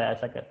फसल आया,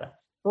 ऐसा कहता है।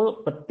 तो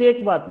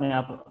प्रत्येक बात में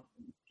आप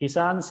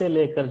किसान से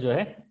लेकर जो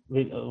है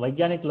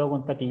वैज्ञानिक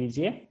लोगों तक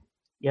लीजिए,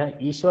 यह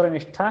ईश्वर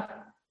निष्ठा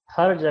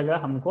हर जगह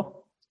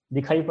हमको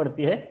दिखाई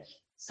पड़ती है।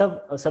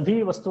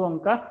 सभी वस्तुओं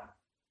का,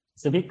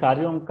 सभी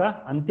कार्यों का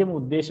अंतिम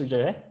उद्देश्य जो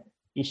है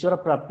ईश्वर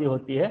प्राप्ति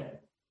होती है,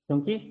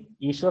 क्योंकि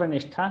ईश्वर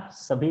निष्ठा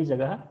सभी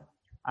जगह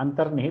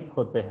अंतर्निहित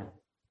होते हैं।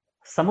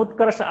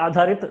 समुत्कर्ष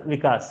आधारित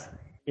विकास,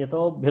 ये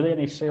तो अभ्युदय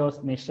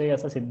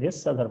निश्रेयस सिद्धि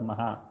सधर्म,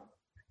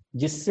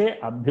 जिससे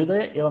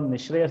अभ्युदय एवं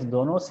निश्रेयस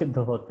दोनों सिद्ध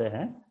होते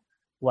हैं,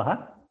 वह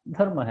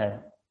धर्म है।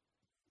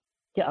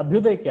 कि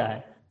अभ्युदय क्या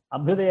है?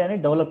 अभ्युदय यानी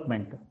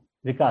डेवलपमेंट,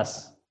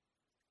 विकास।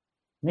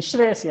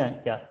 निश्रेयस यानी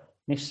क्या?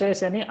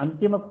 निश्रेयस यानी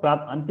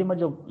अंतिम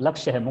जो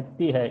लक्ष्य है,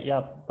 मुक्ति है या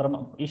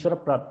ईश्वर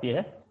प्राप्ति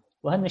है,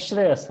 वह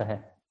निश्रेयस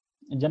है।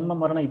 जन्म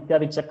मरण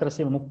इत्यादि चक्र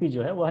से मुक्ति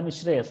जो है वह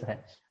निश्रेयस है।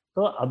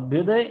 तो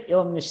अभ्युदय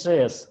एवं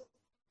निश्रेयस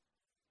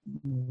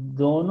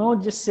दोनों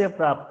जिससे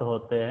प्राप्त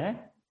होते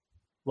हैं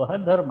वह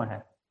धर्म है।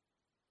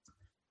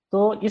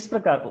 तो इस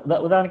प्रकार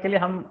उदाहरण के लिए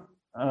हम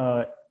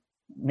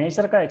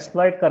नेचर का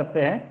एक्सप्लॉइट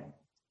करते हैं,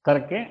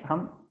 करके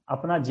हम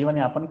अपना जीवन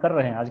यापन कर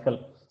रहे हैं आजकल।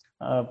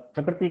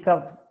 प्रकृति का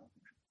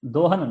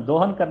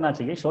दोहन करना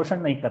चाहिए,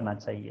 शोषण नहीं करना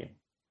चाहिए।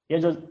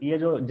 ये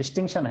जो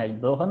डिस्टिंक्शन है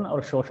दोहन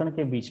और शोषण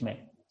के बीच में,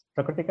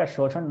 प्रकृति का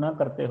शोषण न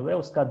करते हुए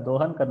उसका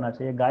दोहन करना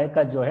चाहिए। गाय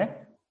का जो है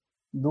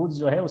दूध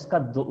जो है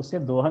उसे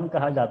दोहन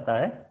कहा जाता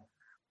है,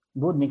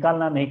 दूध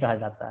निकालना नहीं कहा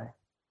जाता है।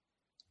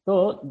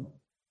 तो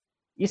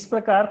इस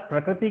प्रकार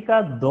प्रकृति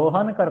का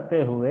दोहन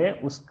करते हुए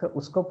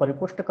उसको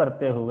परिपुष्ट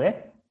करते हुए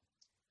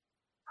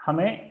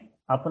हमें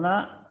अपना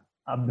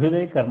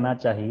अभ्युदय करना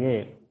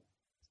चाहिए।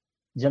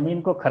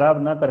 जमीन को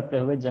खराब ना करते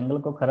हुए, जंगल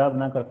को खराब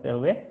ना करते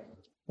हुए,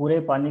 पूरे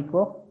पानी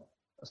को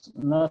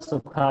न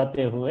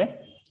सुखाते हुए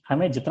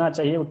हमें जितना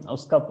चाहिए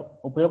उसका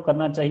उपयोग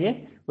करना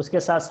चाहिए। उसके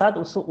साथ साथ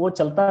वो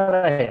चलता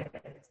रहे,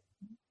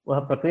 वह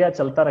प्रक्रिया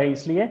चलता रहे।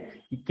 इसलिए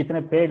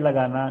कितने पेड़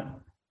लगाना,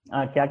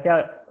 क्या क्या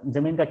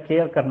जमीन का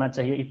केयर करना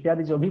चाहिए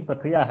इत्यादि जो भी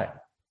प्रक्रिया है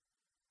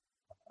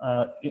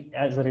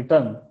एज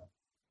रिटर्न,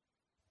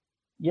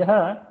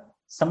 यह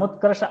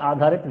समुत्कर्ष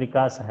आधारित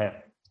विकास है।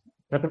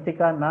 प्रकृति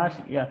का नाश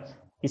या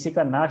किसी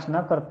का नाश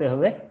न करते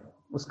हुए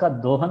उसका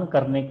दोहन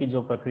करने की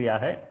जो प्रक्रिया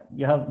है,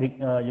 यह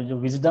जो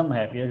विजडम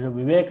है, यह जो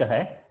विवेक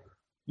है,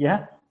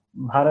 यह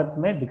भारत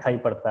में दिखाई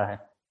पड़ता है।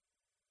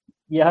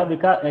 यह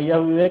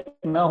विवेक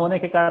न होने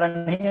के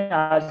कारण ही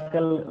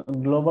आजकल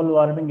ग्लोबल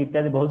वार्मिंग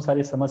इत्यादि बहुत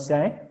सारी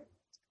समस्याएं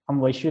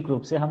हम वैश्विक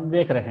रूप से हम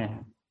देख रहे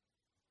हैं।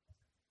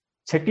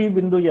 छठी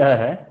बिंदु यह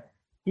है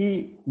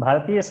कि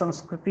भारतीय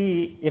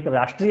संस्कृति एक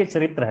राष्ट्रीय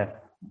चरित्र है।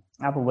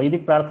 आप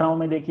वैदिक प्रार्थनाओं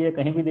में देखिए,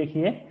 कहीं भी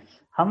देखिए,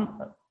 हम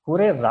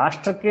पूरे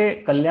राष्ट्र के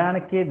कल्याण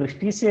की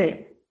दृष्टि से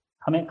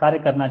हमें कार्य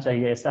करना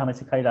चाहिए, ऐसा हमें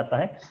सिखाया जाता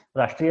है।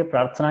 राष्ट्रीय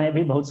प्रार्थनाएं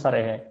भी बहुत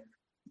सारे हैं,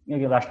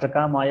 राष्ट्र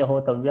का माय हो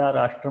तव्या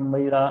राष्ट्रम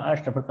वै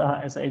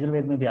राष्ट्रभृता, ऐसा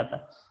यजुर्वेद में भी आता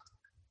है।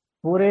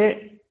 पूरे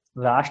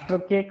राष्ट्र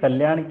के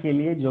कल्याण के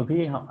लिए जो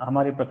भी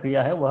हमारी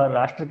प्रक्रिया है वह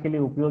राष्ट्र के लिए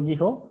उपयोगी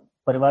हो,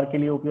 परिवार के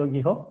लिए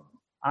उपयोगी हो,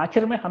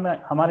 आखिर में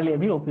हमारे लिए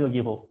भी उपयोगी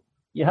हो।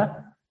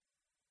 यह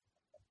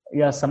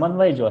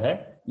समन्वय जो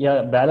है,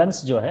 यह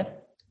बैलेंस जो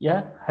है,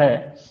 यह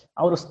है।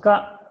 और उसका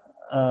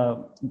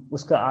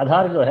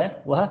आधार जो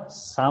है वह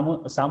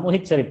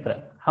सामूहिक चरित्र।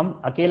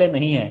 हम अकेले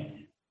नहीं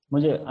हैं।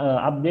 मुझे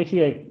आप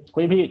देखिए,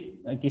 कोई भी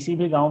किसी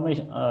भी गांव में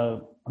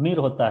अमीर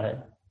होता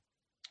है,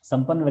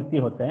 संपन्न व्यक्ति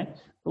होते हैं,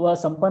 तो वह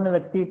संपन्न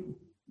व्यक्ति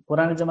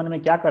पुराने जमाने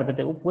में क्या करते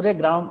थे, वो पूरे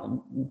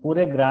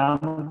ग्राम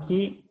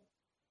की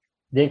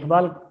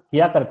देखभाल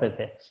किया करते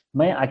थे।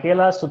 मैं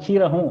अकेला सुखी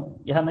रहूं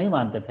यह नहीं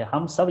मानते थे,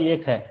 हम सब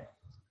एक है।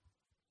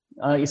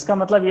 इसका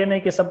मतलब ये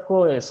नहीं कि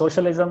सबको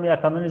सोशलिज्म या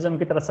कम्युनिज्म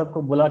की तरह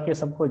सबको बुला के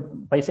सबको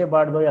पैसे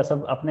बांट दो या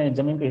सब अपने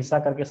जमीन का हिस्सा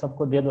करके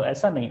सबको दे दो,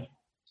 ऐसा नहीं।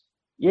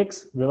 एक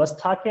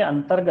व्यवस्था के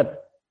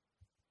अंतर्गत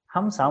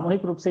हम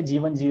सामूहिक रूप से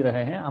जीवन जी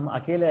रहे हैं, हम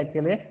अकेले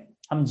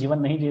हम जीवन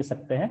नहीं जी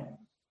सकते हैं।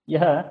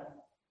 यह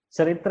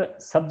चरित्र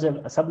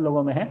सब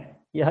लोगों में है।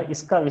 यह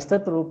इसका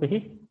विस्तृत रूप ही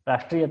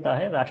राष्ट्रीयता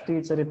है,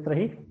 राष्ट्रीय चरित्र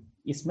ही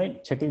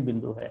इसमें छठी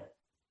बिंदु है।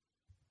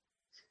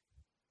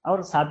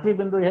 और सातवीं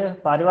बिंदु है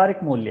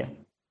पारिवारिक मूल्य।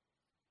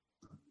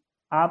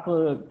 आप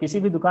किसी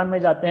भी दुकान में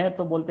जाते हैं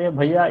तो बोलते हैं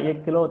भैया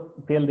 1 किलो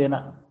तेल देना,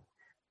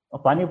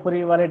 और पानी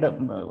पूरी वाले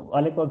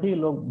को भी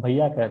लोग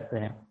भैया कहते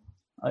हैं,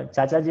 और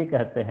चाचा जी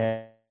कहते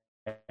हैं,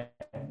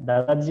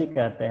 दादाजी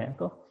कहते हैं।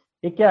 तो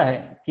ये क्या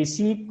है,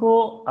 किसी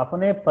को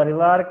अपने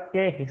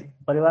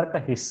परिवार का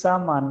हिस्सा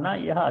मानना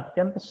यह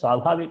अत्यंत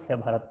स्वाभाविक है।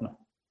 भारत में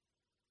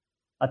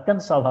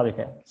अत्यंत स्वाभाविक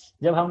है।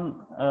 जब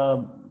हम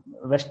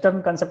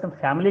वेस्टर्न कंसेप्ट में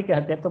फैमिली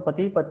कहते हैं तो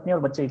पति पत्नी और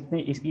बच्चे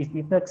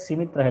इतने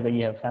सीमित रह गई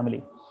है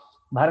फैमिली।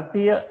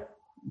 भारतीय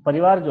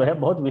परिवार जो है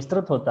बहुत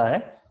विस्तृत होता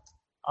है,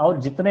 और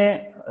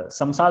जितने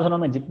संसाधनों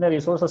में, जितने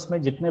रिसोर्सेस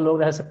में जितने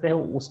लोग रह सकते हैं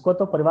उसको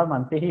तो परिवार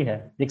मानते ही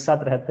है, एक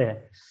साथ रहते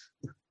हैं।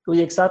 तो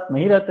एक साथ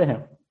नहीं रहते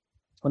हैं,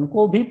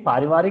 उनको भी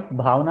पारिवारिक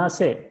भावना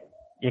से,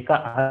 एक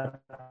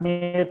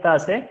आत्मीयता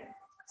से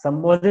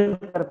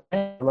संबोधित करते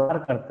हैं, व्यवहार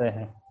करते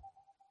हैं।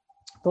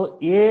 तो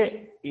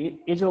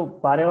ये जो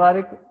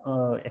पारिवारिक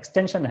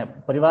एक्सटेंशन है,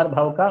 परिवार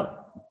भाव का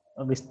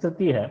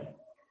विस्तृति है,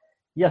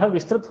 यह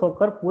विस्तृत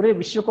होकर पूरे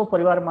विश्व को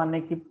परिवार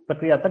मानने की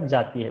प्रक्रिया तक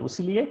जाती है।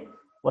 इसलिए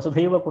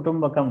वसुधैव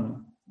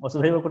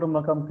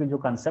कुटुंबकम की जो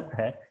कॉन्सेप्ट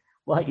है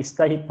वह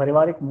इसका ही,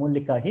 पारिवारिक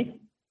मूल्य का ही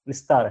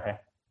विस्तार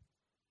है।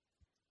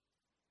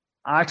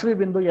 आठवीं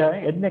बिंदु यह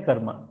है यज्ञ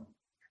कर्म।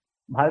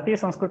 भारतीय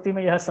संस्कृति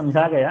में यह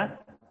समझा गया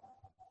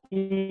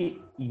कि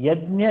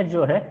यज्ञ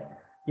जो है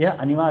यह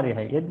अनिवार्य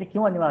है। यज्ञ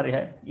क्यों अनिवार्य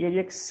है? ये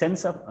एक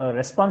सेंस ऑफ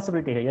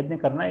रेस्पॉन्सिबिलिटी है। यज्ञ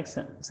करना एक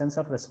सेंस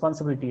ऑफ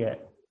रेस्पॉन्सिबिलिटी है,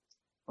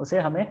 उसे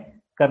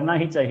हमें करना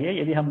ही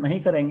चाहिए। यदि हम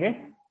नहीं करेंगे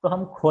तो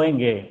हम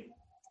खोएंगे।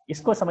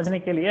 इसको समझने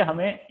के लिए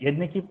हमें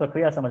यज्ञ की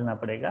प्रक्रिया समझना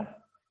पड़ेगा।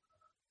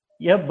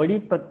 यह बड़ी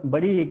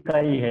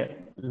इकाई है,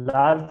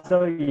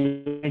 लार्जर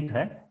यूनिट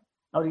है,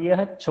 और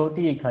यह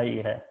छोटी इकाई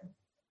है।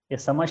 यह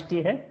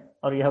समष्टि है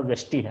और यह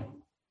व्यष्टि है।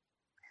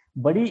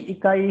 बड़ी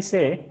इकाई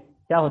से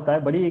क्या होता है?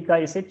 बड़ी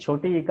इकाई से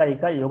छोटी इकाई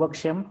का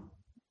योगक्षेम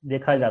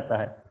देखा जाता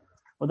है।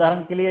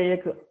 उदाहरण के लिए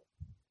एक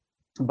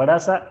बड़ा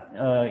सा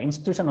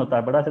इंस्टीट्यूशन होता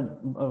है,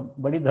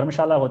 बड़ी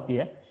धर्मशाला होती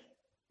है,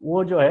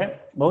 वो जो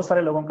है बहुत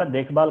सारे लोगों का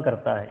देखभाल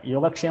करता है,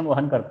 योगक्षेम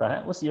वहन करता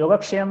है। उस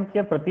योगक्षेम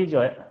के प्रति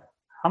जो है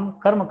हम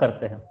कर्म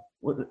करते हैं,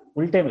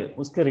 उल्टे में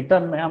उसके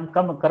रिटर्न में हम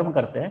कर्म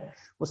करते हैं,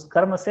 उस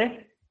कर्म से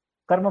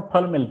कर्म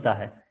फल मिलता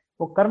है।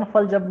 वो कर्म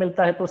फल जब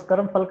मिलता है तो उस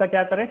कर्म फल का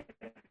क्या करें,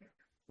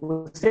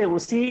 उसे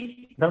उसी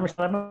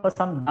धर्मशाला में बस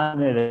हम दान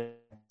दे रहे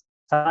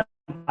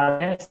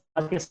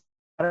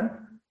हैं।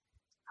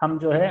 हम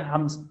जो है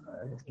हम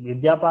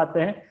विद्या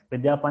पाते हैं,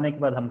 विद्या पाने के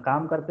बाद हम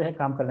काम करते हैं,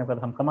 काम करने के बाद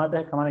हम कमाते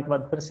हैं, कमाने के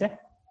बाद फिर से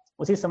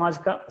उसी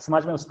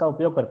समाज में उसका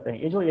उपयोग करते हैं।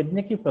 ये जो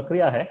यज्ञ की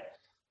प्रक्रिया है,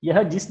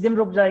 यह जिस दिन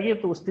रुक जाएगी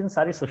तो उस दिन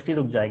सारी सृष्टि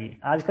रुक जाएगी।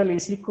 आजकल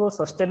इसी को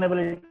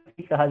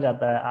सस्टेनेबिलिटी कहा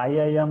जाता है।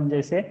 IIM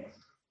जैसे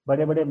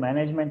बड़े बड़े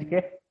मैनेजमेंट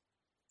के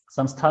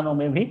संस्थानों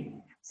में भी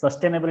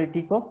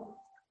सस्टेनेबिलिटी को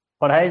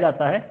पढ़ाया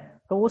जाता है।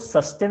 तो उस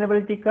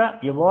सस्टेनेबिलिटी का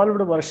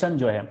इवॉल्व्ड वर्जन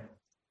जो है,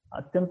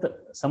 अत्यंत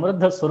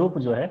समृद्ध स्वरूप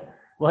जो है,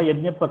 वह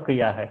यज्ञ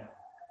प्रक्रिया है।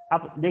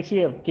 आप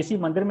देखिए, किसी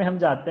मंदिर में हम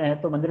जाते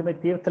हैं तो मंदिर में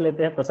तीर्थ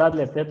लेते हैं, प्रसाद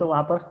लेते हैं, तो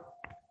वहां पर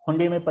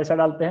हुंडी में पैसा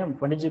डालते हैं,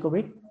 पंडित जी को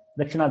भी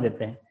दक्षिणा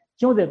देते हैं।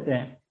 क्यों देते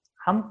हैं?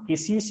 हम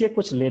किसी से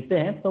कुछ लेते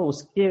हैं तो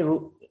उसके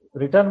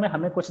रिटर्न में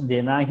हमें कुछ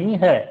देना ही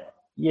है।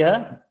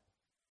 यह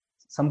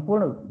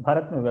संपूर्ण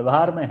भारत में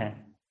व्यवहार में है।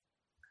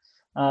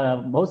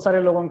 बहुत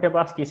सारे लोगों के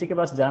पास, किसी के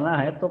पास जाना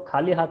है तो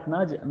खाली हाथ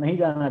नहीं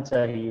जाना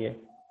चाहिए,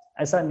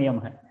 ऐसा नियम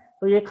है।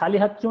 तो ये खाली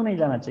हाथ क्यों नहीं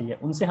जाना चाहिए?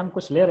 उनसे हम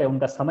कुछ ले रहे हैं,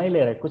 उनका समय ले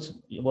रहे हैं,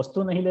 कुछ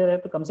वस्तु नहीं ले रहे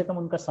तो कम से कम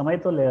उनका समय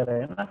तो ले रहे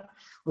हैं ना।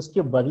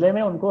 उसके बदले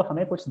में उनको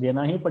हमें कुछ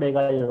देना ही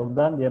पड़ेगा,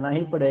 योगदान देना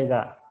ही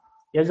पड़ेगा।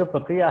 यह जो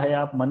प्रक्रिया है,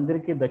 आप मंदिर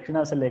की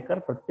दक्षिणा से लेकर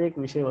प्रत्येक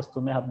विषय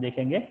वस्तु में आप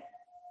देखेंगे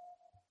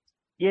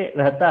ये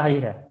रहता ही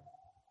है।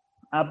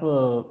 आप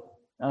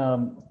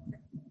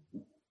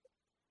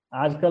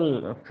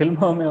आजकल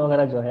फिल्मों में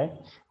वगैरह जो है,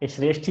 ये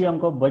श्रेष्ठी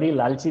हमको बड़ी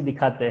लालची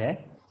दिखाते हैं,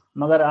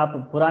 मगर आप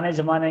पुराने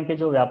जमाने के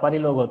जो व्यापारी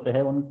लोग होते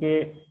हैं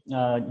उनके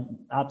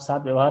आप साथ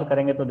व्यवहार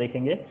करेंगे तो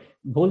देखेंगे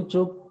भूल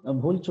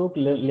चूक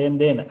लेन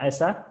देन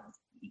ऐसा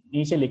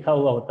नीचे लिखा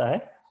हुआ होता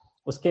है।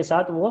 उसके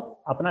साथ वो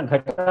अपना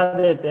घटा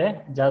देते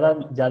हैं,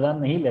 ज्यादा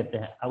नहीं लेते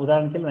हैं।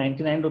 उदाहरण के लिए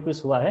 99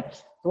 रुपीज हुआ है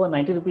तो वो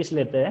 90 रुपीज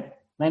लेते हैं,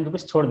 9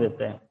 रुपीज छोड़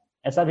देते हैं।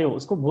 ऐसा भी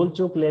उसको भूल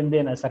चूक लेन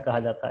देन ऐसा कहा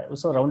जाता है,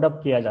 उसको राउंड अप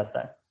किया जाता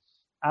है।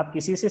 आप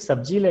किसी से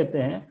सब्जी लेते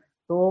हैं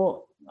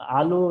तो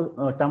आलू,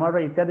 टमाटर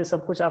इत्यादि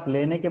सब कुछ आप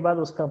लेने के बाद,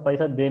 उसका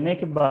पैसा देने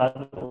के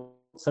बाद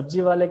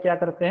सब्जी वाले क्या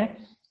करते हैं,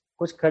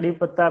 कुछ कड़ी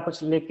पत्ता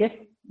कुछ लेके,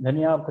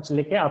 धनिया कुछ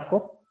लेके आपको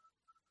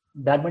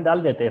बैग में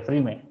डाल देते हैं फ्री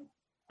में।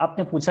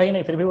 आपने पूछा ही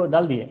नहीं, फिर भी वो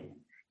डाल दिए।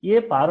 ये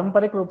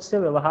पारंपरिक रूप से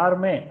व्यवहार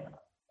में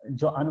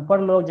जो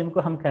अनपढ़ लोग जिनको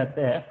हम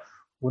कहते हैं,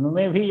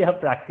 उनमें भी यह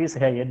प्रैक्टिस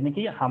है, यानी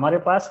कि हमारे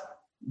पास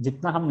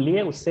जितना हम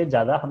लिए उससे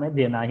ज्यादा हमें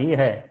देना ही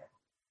है।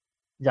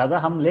 ज्यादा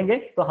हम लेंगे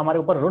तो हमारे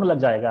ऊपर ऋण लग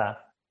जाएगा,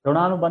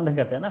 ऋणानुबंध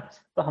कहते हैं ना,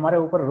 तो हमारे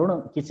ऊपर ऋण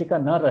किसी का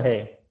न रहे।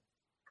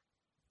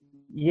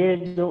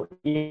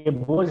 ये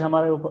बोझ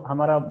हमारे ऊपर,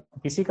 हमारा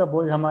किसी का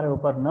बोझ हमारे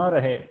ऊपर न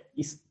रहे,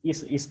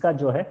 इसका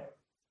जो है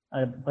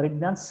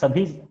परिज्ञान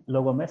सभी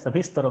लोगों में,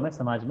 सभी स्तरों में,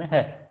 समाज में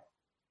है।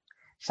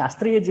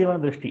 शास्त्रीय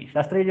जीवन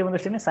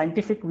दृष्टि में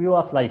साइंटिफिक व्यू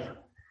ऑफ लाइफ,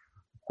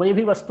 कोई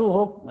भी वस्तु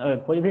हो,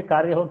 कोई भी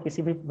कार्य हो,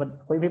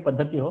 कोई भी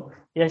पद्धति हो,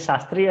 यह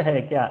शास्त्रीय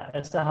है क्या,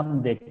 ऐसा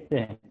हम देखते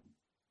हैं।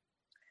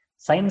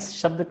 साइंस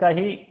शब्द का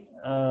ही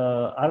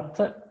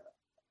अर्थ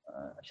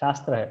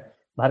शास्त्र है।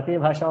 भारतीय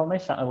भाषाओं में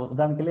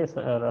उदाहरण के लिए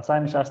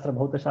रसायन शास्त्र,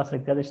 भौत शास्त्र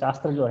इत्यादि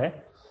शास्त्र जो है,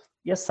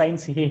 यह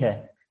साइंस ही है।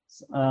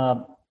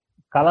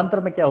 कालांतर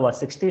में क्या हुआ,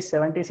 60s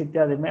 70s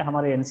इत्यादि में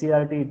हमारे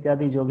NCERT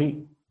इत्यादि जो भी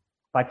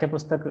पाठ्य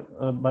पुस्तक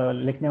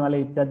लिखने वाले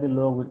इत्यादि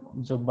लोग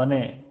जो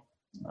बने,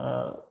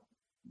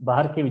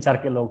 बाहर के विचार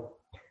के लोग,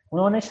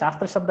 उन्होंने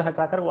शास्त्र शब्द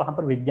हटाकर वहां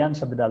पर विज्ञान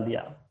शब्द डाल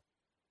दिया,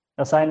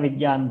 रसायन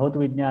विज्ञान, भौत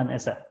विज्ञान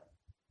ऐसा।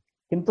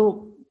 किंतु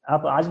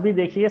आप आज भी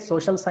देखिए,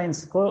 सोशल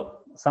साइंस को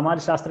समाज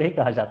शास्त्र ही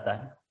कहा जाता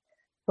है।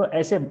 तो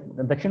ऐसे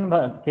दक्षिण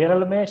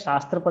केरल में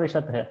शास्त्र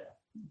परिषद है,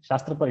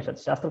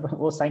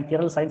 वो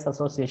केरल साइंस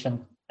एसोसिएशन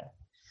है।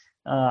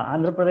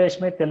 आंध्र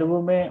प्रदेश में,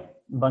 तेलुगु में,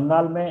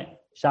 बंगाल में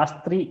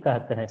शास्त्री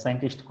कहते हैं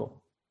साइंटिस्ट को।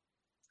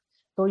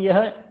 तो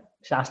यह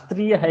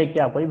शास्त्रीय है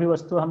क्या, कोई भी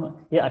वस्तु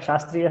हम ये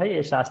अशास्त्रीय है,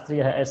 ये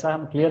शास्त्रीय है, ऐसा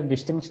हम क्लियर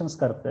डिस्टिंक्शंस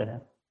करते हैं।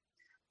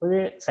 तो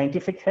ये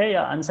साइंटिफिक है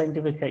या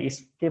अनसाइंटिफिक है,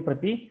 इसके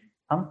प्रति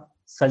हम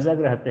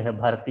सजग रहते हैं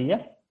भारतीय।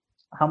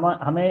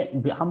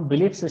 हम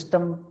बिलीफ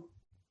सिस्टम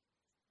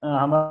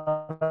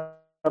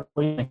हमारा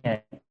कोई नहीं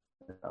है,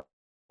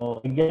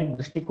 वैज्ञानिक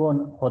दृष्टिकोण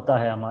होता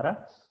है हमारा।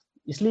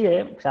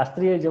 इसलिए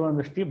शास्त्रीय जीवन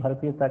दृष्टि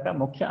भारतीयता का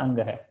मुख्य अंग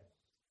है।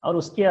 और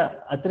उसके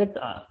अतिरिक्त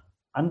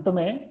अंत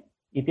में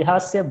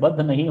इतिहास से बद्ध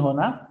नहीं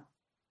होना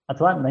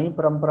अथवा नई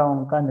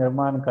परंपराओं का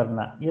निर्माण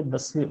करना, ये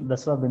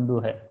 10वां बिंदु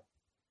है।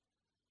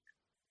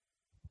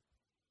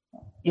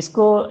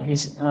 इसको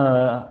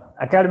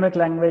एकेडमिक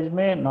लैंग्वेज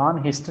में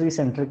नॉन हिस्ट्री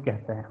सेंट्रिक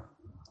कहते हैं।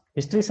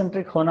 हिस्ट्री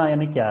सेंट्रिक होना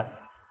यानी क्या,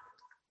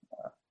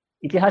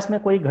 इतिहास में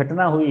कोई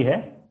घटना हुई है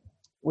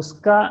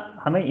उसका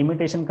हमें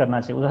इमिटेशन करना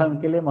चाहिए। उदाहरण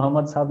के लिए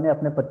मोहम्मद साहब ने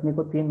अपने पत्नी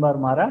को 3 बार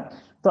मारा,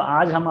 तो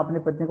आज हम अपनी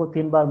पत्नी को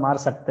 3 बार मार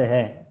सकते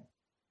हैं।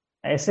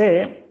 ऐसे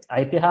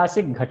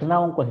ऐतिहासिक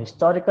घटनाओं को,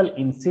 हिस्टोरिकल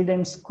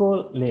इंसिडेंट्स को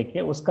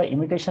लेके उसका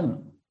इमिटेशन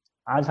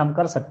आज हम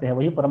कर सकते हैं।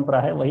 वही परंपरा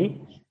है, वही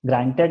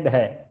ग्रांटेड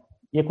है।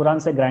 ये कुरान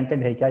से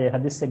ग्रांटेड है क्या, ये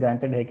हदीस से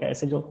ग्रांटेड है क्या?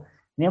 ऐसे जो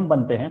नियम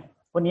बनते हैं,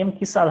 वो नियम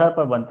किस आधार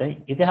पर बनते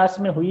हैं? इतिहास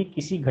में हुई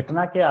किसी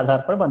घटना के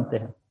आधार पर बनते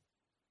हैं।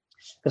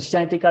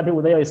 क्रिश्चियनिटी का भी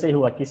उदय ऐसे ही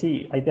हुआ,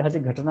 किसी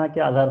ऐतिहासिक घटना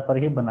के आधार पर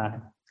ही बना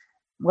है।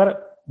 मगर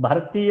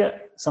भारतीय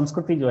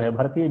संस्कृति जो है,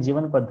 भारतीय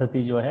जीवन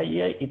पद्धति जो है,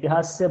 ये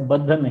इतिहास से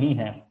बद्ध नहीं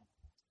है,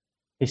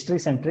 हिस्ट्री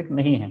सेंट्रिक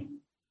नहीं है।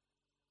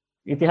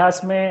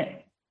 इतिहास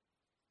में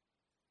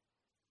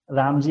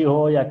राम जी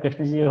हो या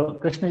कृष्ण जी हो,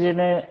 कृष्ण जी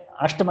ने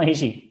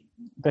अष्टमहिषी,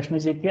 कृष्ण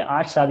जी की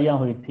 8 शादियां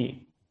हुई थी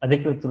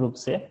अधिकृत रूप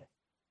से,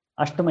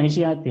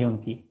 अष्टमहिषियां थी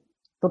उनकी।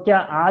 तो क्या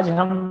आज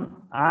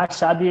हम 8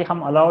 शादी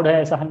हम अलाउड है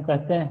ऐसा हम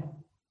कहते हैं?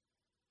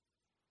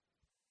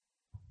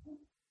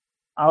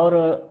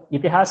 और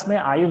इतिहास में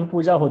आयुध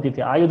पूजा होती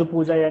थी। आयुध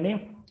पूजा यानी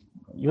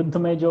युद्ध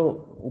में जो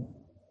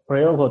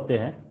प्रयोग होते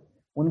हैं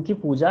उनकी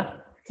पूजा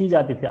की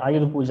जाती थी।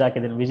 आयुध पूजा के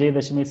दिन,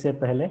 विजयदशमी से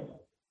पहले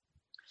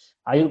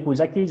आयुध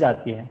पूजा की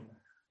जाती है।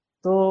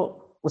 तो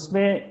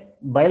उसमें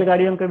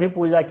बैलगाड़ियों की भी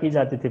पूजा की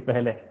जाती थी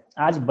पहले।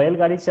 आज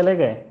बैलगाड़ी चले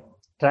गए,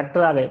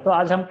 ट्रैक्टर आ गए, तो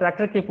आज हम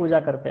ट्रैक्टर की पूजा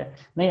करते हैं।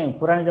 नहीं,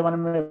 पुराने जमाने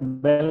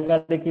में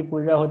बैलगाड़ी की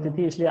पूजा होती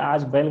थी, इसलिए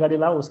आज बैलगाड़ी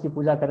लाओ उसकी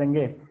पूजा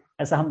करेंगे,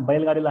 ऐसा हम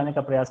बैलगाड़ी लाने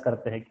का प्रयास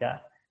करते हैं क्या?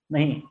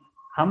 नहीं,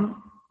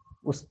 हम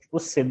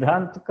उस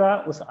सिद्धांत का,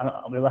 उस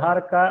व्यवहार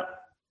का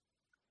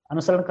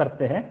अनुसरण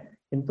करते हैं,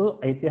 किंतु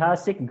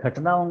ऐतिहासिक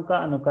घटनाओं का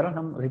अनुकरण,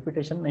 हम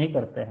रिपीटेशन नहीं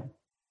करते हैं।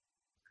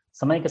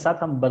 समय के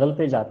साथ हम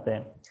बदलते जाते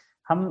हैं।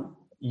 हम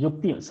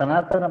युक्ति,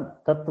 सनातन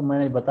तत्व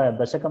मैंने बताया,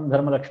 दशकम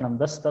धर्म लक्षणम,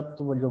 10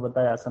 तत्व जो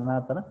बताया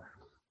सनातन,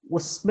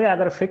 उसमें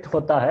अगर फिट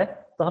होता है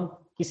तो हम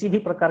किसी भी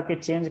प्रकार के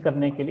चेंज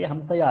करने के लिए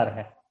हम तैयार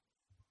हैं।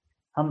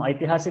 हम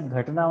ऐतिहासिक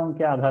घटनाओं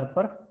के आधार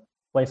पर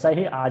वैसा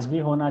ही आज भी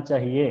होना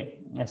चाहिए,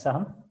 ऐसा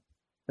हम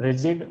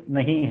रिजिड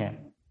नहीं है।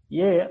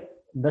 ये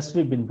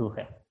 10वीं बिंदु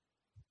है।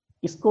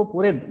 इसको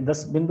पूरे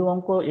 10 बिंदुओं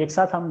को एक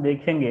साथ हम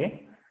देखेंगे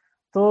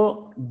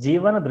तो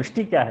जीवन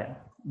दृष्टि क्या है?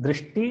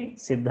 दृष्टि,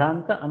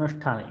 सिद्धांत,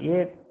 अनुष्ठान,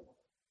 ये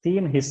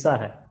 3 हिस्सा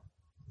है।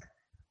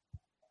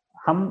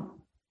 हम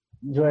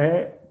जो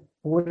है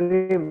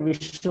पूरे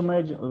विश्व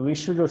में,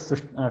 विश्व जो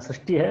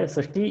सृष्टि है,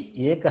 सृष्टि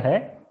एक है,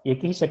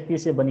 एक ही शक्ति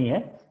से बनी है,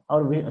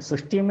 और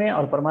सृष्टि में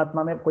और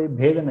परमात्मा में कोई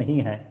भेद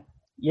नहीं है।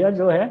 यह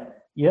जो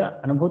है, यह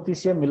अनुभूति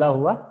से मिला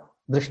हुआ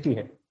दृष्टि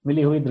है,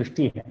 मिली हुई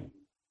दृष्टि है।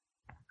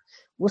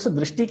 उस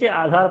दृष्टि के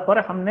आधार पर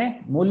हमने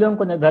मूल्यों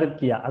को निर्धारित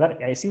किया। अगर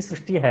ऐसी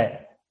सृष्टि है,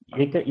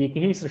 एक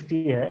ही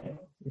सृष्टि है,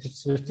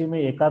 इस सृष्टि में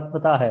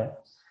एकात्मता है,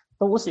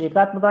 तो उस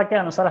एकात्मता के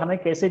अनुसार हमें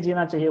कैसे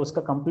जीना चाहिए,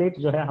 उसका कंप्लीट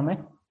जो है हमें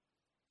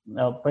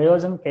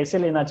प्रयोजन कैसे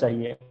लेना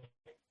चाहिए,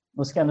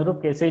 उसके अनुरूप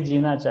कैसे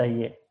जीना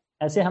चाहिए,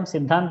 ऐसे हम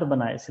सिद्धांत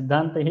बनाए।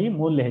 सिद्धांत ही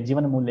मूल्य है,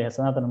 जीवन मूल्य है,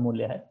 सनातन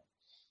मूल्य है।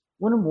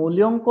 उन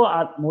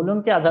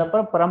मूल्यों के आधार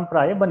पर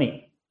परंपराएं बनी।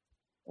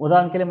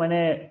 उदाहरण के लिए,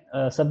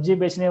 मैंने सब्जी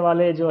बेचने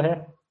वाले जो है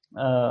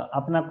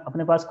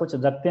अपने पास कुछ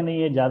रखते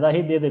नहीं है, ज्यादा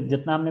ही दे दे,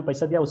 जितना हमने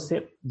पैसा दिया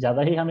उससे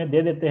ज्यादा ही हमें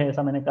दे देते हैं,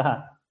 ऐसा मैंने कहा।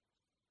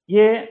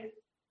 ये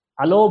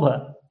अलोभ,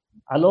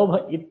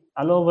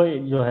 अलोभ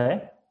जो है,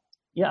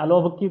 ये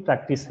अलोभ की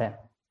प्रैक्टिस है।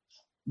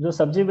 जो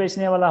सब्जी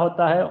बेचने वाला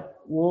होता है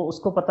वो,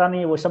 उसको पता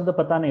नहीं, वो शब्द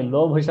पता नहीं,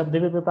 लोभ शब्द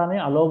भी पता नहीं,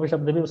 अलोभ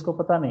शब्द भी उसको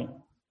पता नहीं।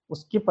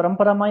 उसकी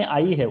परंपरा में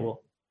आई है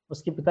वो,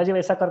 उसके पिताजी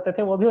वैसा करते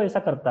थे, वो भी वैसा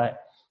करता है,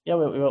 या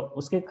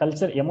उसके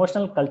कल्चर,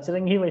 इमोशनल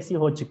कल्चरिंग ही वैसी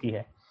हो चुकी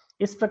है।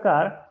 इस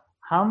प्रकार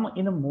हम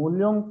इन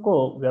मूल्यों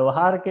को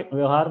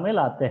व्यवहार में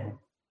लाते हैं,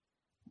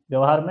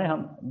 व्यवहार में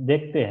हम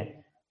देखते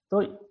हैं।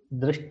 तो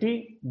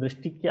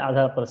दृष्टि के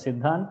आधार पर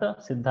सिद्धांत,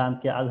 सिद्धांत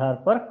के आधार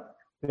पर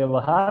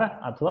व्यवहार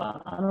अथवा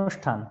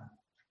अनुष्ठान,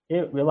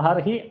 ये व्यवहार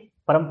ही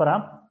परंपरा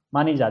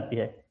मानी जाती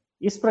है।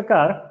 इस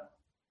प्रकार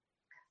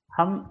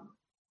हम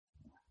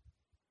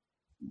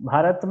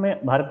भारत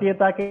में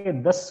भारतीयता के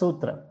 10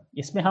 सूत्र,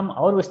 इसमें हम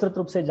और विस्तृत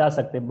रूप से जा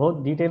सकते हैं,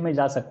 बहुत डिटेल में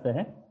जा सकते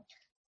हैं,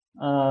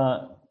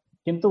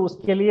 किंतु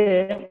उसके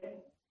लिए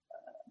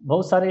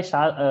बहुत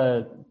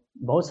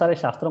सारे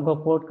शास्त्रों को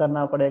कोट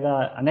करना पड़ेगा,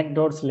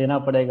 अनेक्डोट्स लेना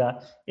पड़ेगा।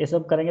 ये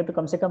सब करेंगे तो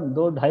कम से कम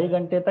 2-2.5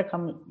 घंटे तक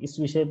हम इस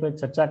विषय पर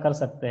चर्चा कर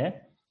सकते हैं।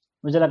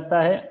 मुझे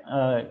लगता है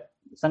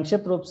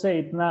संक्षिप्त रूप से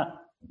इतना,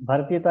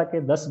 भारतीयता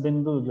के 10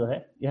 बिंदु जो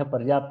है यह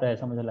पर्याप्त है,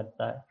 ऐसा मुझे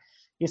लगता है।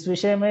 इस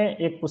विषय में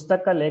एक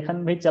पुस्तक का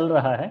लेखन भी चल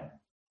रहा है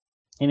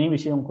इन्हीं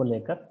विषयों को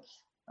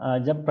लेकर।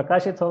 जब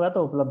प्रकाशित होगा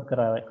तो उपलब्ध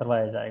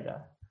करवाया जाएगा।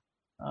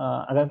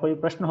 अगर कोई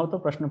प्रश्न हो तो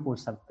प्रश्न पूछ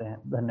सकते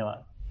हैं।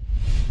 धन्यवाद।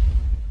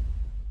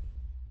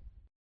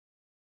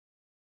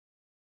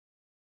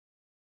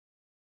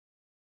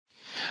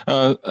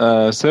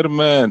 सर,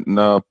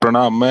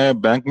 प्रणाम।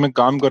 मैं बैंक में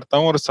काम करता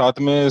हूँ और साथ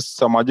में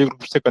सामाजिक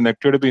रूप से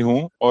कनेक्टेड भी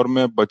हूँ, और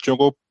मैं बच्चों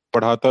को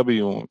पढ़ाता भी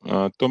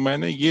हूँ। तो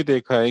मैंने ये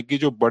देखा है कि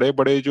जो बड़े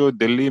बड़े, जो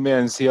दिल्ली में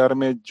एनसीआर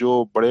में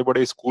जो बड़े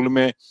बड़े स्कूल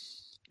में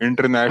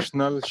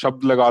इंटरनेशनल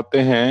शब्द लगाते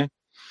हैं,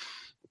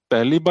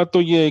 पहली बात तो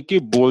ये है कि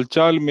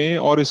बोलचाल में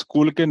और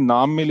स्कूल के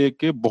नाम में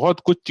लेके बहुत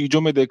कुछ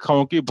चीजों में देखा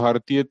हूं कि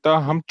भारतीयता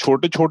हम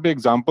छोटे छोटे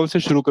एग्जाम्पल से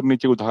शुरू करनी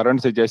चाहिए, उदाहरण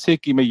से। जैसे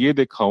कि मैं ये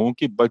देखा हूं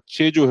कि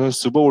बच्चे जो है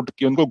सुबह उठ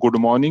के उनको गुड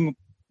मॉर्निंग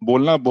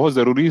बोलना बहुत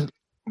जरूरी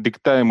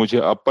दिखता है मुझे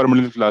अपर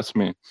मिडिल क्लास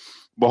में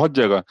बहुत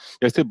जगह।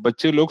 जैसे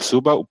बच्चे लोग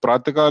सुबह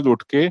प्रातःकाल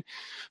उठ के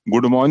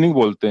गुड मॉर्निंग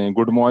बोलते हैं,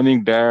 गुड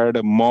मॉर्निंग डैड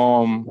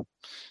मॉम,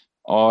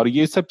 और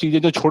ये सब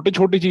चीजें जो छोटी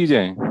छोटी चीजें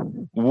हैं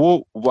वो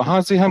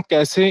वहां से हम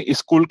कैसे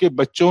स्कूल के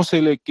बच्चों से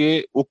लेके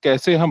वो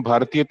कैसे हम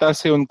भारतीयता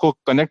से उनको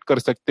कनेक्ट कर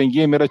सकते हैं,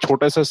 ये मेरा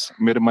छोटा सा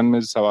मेरे मन में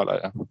सवाल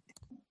आया।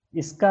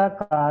 इसका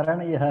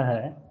कारण यह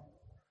है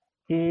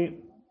कि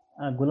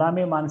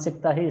गुलामी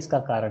मानसिकता ही इसका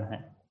कारण है।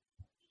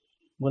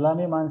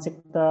 गुलामी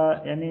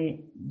मानसिकता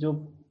यानी जो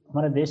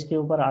हमारे देश के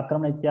ऊपर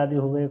आक्रमण इत्यादि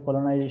हुए,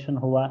 कॉलोनाइजेशन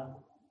हुआ,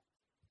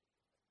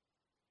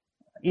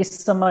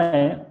 इस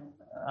समय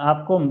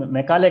आपको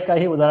मैकाले का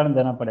ही उदाहरण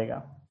देना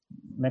पड़ेगा।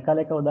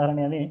 मैकाले का उदाहरण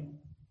यानी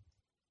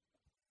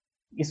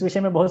इस विषय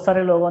में बहुत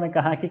सारे लोगों ने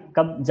कहा कि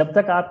जब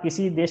तक आप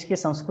किसी देश की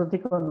संस्कृति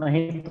को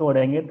नहीं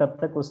तोड़ेंगे तब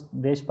तक उस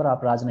देश पर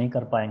आप राज नहीं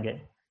कर पाएंगे।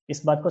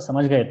 इस बात को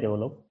समझ गए थे वो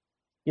लोग,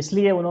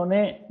 इसलिए उन्होंने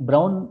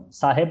ब्राउन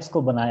साहेब्स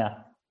को बनाया।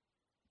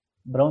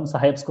 ब्राउन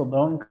साहेब्स को,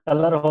 ब्राउन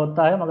कलर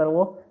होता है मगर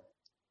वो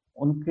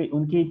उनकी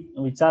उनकी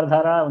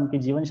विचारधारा, उनकी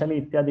जीवन शैली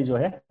इत्यादि जो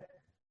है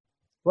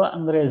वह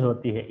अंग्रेज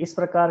होती है। इस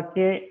प्रकार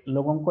के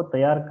लोगों को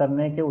तैयार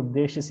करने के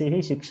उद्देश्य से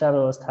ही शिक्षा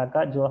व्यवस्था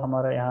का जो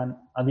हमारे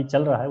यहाँ अभी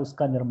चल रहा है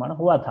उसका निर्माण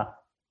हुआ था।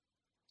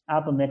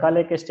 आप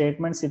मैकाले के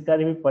स्टेटमेंट्स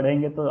इत्यादि भी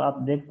पढ़ेंगे तो आप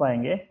देख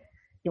पाएंगे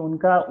कि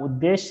उनका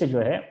उद्देश्य जो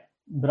है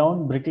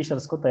ब्राउन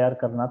ब्रिटिशर्स को तैयार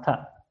करना था।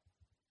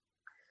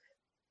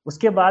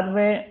 उसके बाद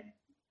में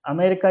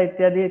अमेरिका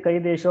इत्यादि कई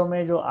देशों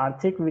में जो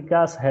आर्थिक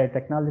विकास है,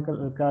 टेक्नोलॉजिकल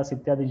विकास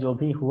इत्यादि जो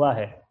भी हुआ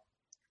है,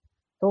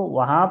 तो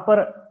वहाँ पर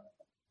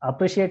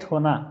अप्रिशिएट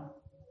होना,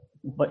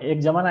 एक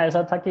जमाना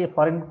ऐसा था कि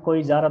फॉरेन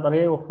कोई जा रहा था,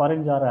 अरे वो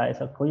फॉरेन जा रहा है,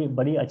 ऐसा कोई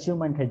बड़ी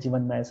अचीवमेंट है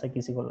जीवन में, ऐसा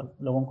किसी को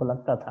लोगों को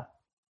लगता था।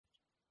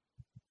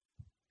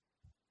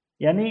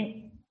 यानी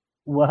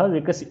वह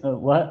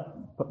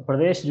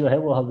प्रदेश जो है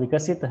वह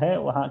विकसित है,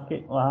 वहाँ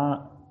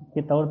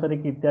के तौर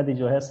तरीके इत्यादि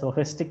जो है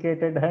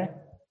सोफिस्टिकेटेड है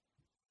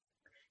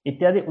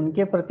इत्यादि,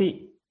 उनके प्रति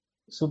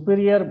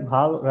सुपीरियर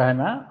भाव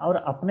रहना और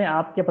अपने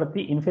आप के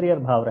प्रति इंफीरियर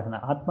भाव रहना,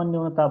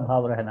 आत्मन्यूनता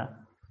भाव रहना,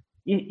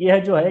 यह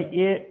जो है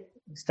ये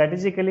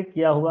स्ट्रेटेजिकली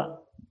किया हुआ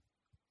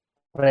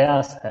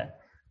प्रयास है।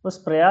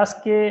 उस प्रयास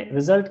के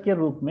रिजल्ट के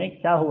रूप में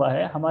क्या हुआ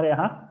है, हमारे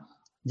यहाँ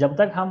जब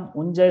तक हम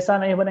उन जैसा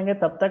नहीं बनेंगे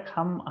तब तक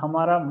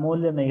हमारा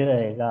मूल्य नहीं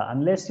रहेगा।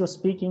 Unless you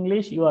speak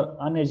English you are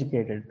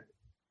uneducated,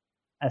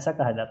 ऐसा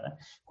कहा जाता है।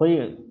 कोई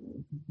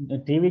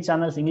टीवी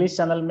चैनल, इंग्लिश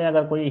चैनल में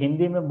अगर कोई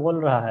हिंदी में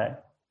बोल रहा है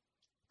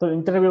तो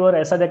इंटरव्यूअर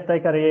ऐसा देखता है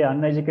कि अरे ये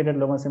अनएजुकेटेड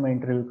लोगों से मैं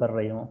इंटरव्यू कर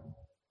रही हूँ।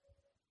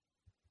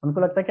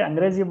 उनको लगता है कि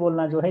अंग्रेजी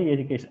बोलना जो है ये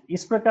एजुकेशन।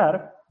 इस प्रकार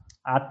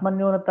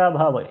आत्मन्यूनता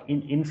भाव,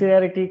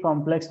 इंफीरियरिटी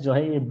कॉम्प्लेक्स जो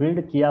है ये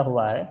बिल्ड किया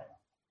हुआ है,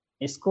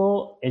 इसको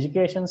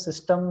एजुकेशन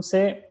सिस्टम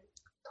से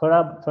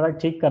थोड़ा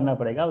ठीक करना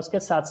पड़ेगा। उसके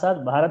साथ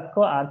साथ भारत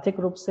को आर्थिक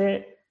रूप से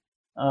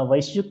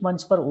वैश्विक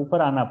मंच पर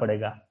ऊपर आना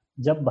पड़ेगा।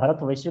 जब भारत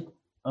वैश्विक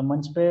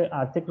मंच पे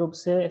आर्थिक रूप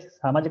से,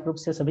 सामाजिक रूप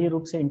से, सभी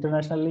रूप से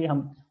इंटरनेशनली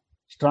हम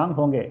स्ट्रांग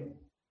होंगे,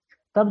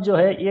 तब जो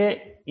है ये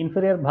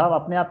इंफीरियर भाव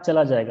अपने आप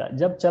चला जाएगा।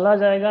 जब चला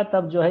जाएगा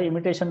तब जो है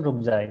इमिटेशन रुक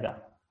जाएगा।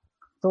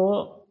 तो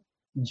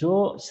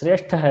जो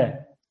श्रेष्ठ है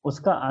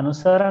उसका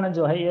अनुसरण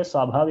जो है ये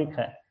स्वाभाविक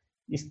है।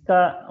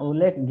 इसका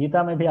उल्लेख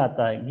गीता में भी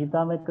आता है।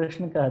 गीता में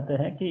कृष्ण कहते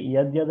हैं कि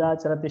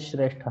यद्यदाचरति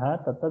श्रेष्ठः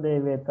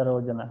तत्तदेवेतरो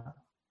जनः,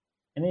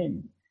 यानी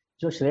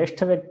जो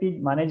श्रेष्ठ व्यक्ति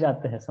माने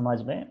जाते हैं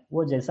समाज में,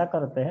 वो जैसा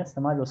करते हैं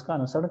समाज उसका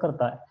अनुसरण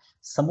करता है।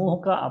 समूह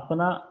का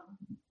अपना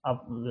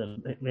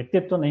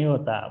व्यक्तित्व तो नहीं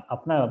होता,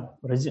 अपना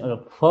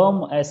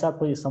फर्म ऐसा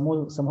कोई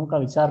समूह का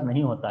विचार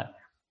नहीं होता है।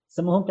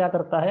 समूह क्या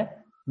करता है,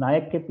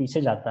 नायक के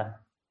पीछे जाता है।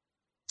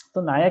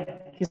 तो नायक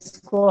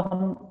किसको,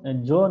 हम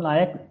जो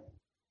नायक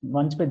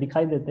मंच पे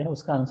दिखाई देते हैं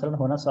उसका अनुसरण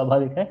होना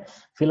स्वाभाविक है।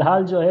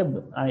 फिलहाल जो है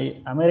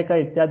अमेरिका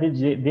इत्यादि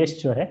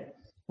देश जो है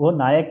वो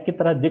नायक की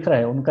तरह दिख रहे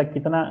हैं। उनका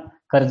कितना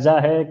कर्जा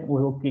है,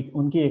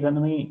 उनकी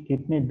इकोनॉमी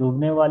कितनी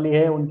डूबने वाली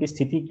है, उनकी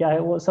स्थिति क्या है,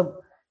 वो सब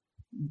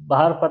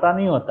बाहर पता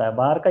नहीं होता है।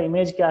 बाहर का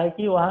इमेज क्या है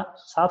कि वहाँ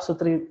साफ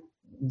सुथरी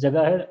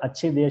जगह है,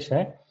 अच्छी देश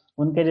है,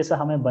 उनके जैसा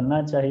हमें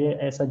बनना चाहिए,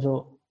 ऐसा जो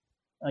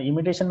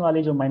इमिटेशन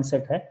वाली जो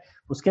माइंडसेट है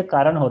उसके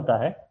कारण होता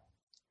है।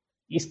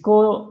 इसको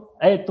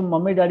ऐ तुम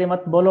मम्मी डैडी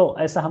मत बोलो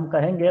ऐसा हम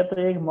कहेंगे तो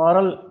एक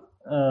मॉरल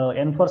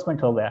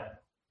एनफोर्समेंट हो गया।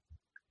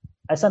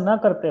 ऐसा न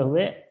करते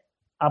हुए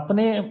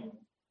अपने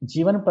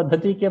जीवन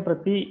पद्धति के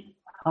प्रति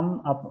हम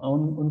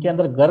उनके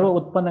अंदर गर्व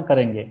उत्पन्न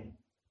करेंगे,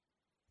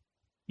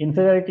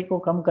 इंफीरियरिटी को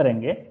कम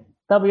करेंगे,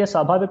 तब ये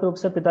स्वाभाविक रूप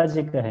से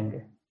पिताजी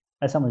कहेंगे,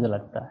 ऐसा मुझे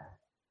लगता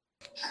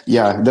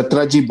है।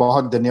 दत्तराज जी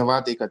बहुत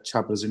धन्यवाद एक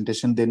अच्छा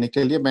प्रेजेंटेशन देने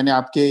के लिए। मैंने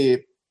आपके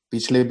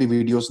पिछले भी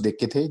वीडियोस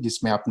देखे थे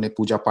जिसमें आपने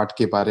पूजा पाठ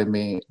के बारे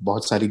में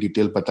बहुत सारी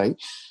डिटेल बताई।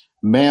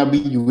 मैं अभी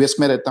यूएस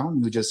में रहता हूँ,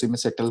 न्यू जर्सी में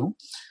सेटल हूँ,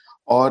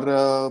 और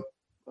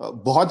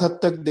बहुत हद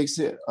तक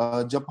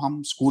जब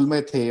हम स्कूल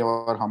में थे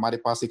और हमारे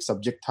पास एक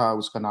सब्जेक्ट था,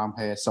 उसका नाम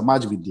है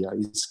समाज विद्या।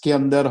 इसके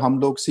अंदर हम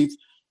लोग सिर्फ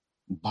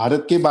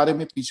भारत के बारे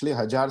में पिछले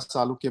 1000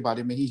 सालों के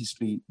बारे में ही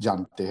हिस्ट्री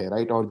जानते हैं,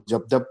 राइट। और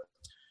जब जब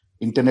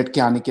इंटरनेट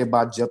के आने के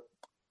बाद जब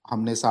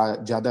हमने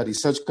ज्यादा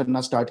रिसर्च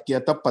करना स्टार्ट किया,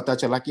 तब पता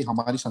चला कि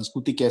हमारी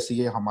संस्कृति कैसी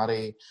है,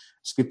 हमारे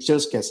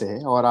स्क्रिप्चर्स कैसे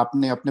हैं। और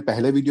आपने अपने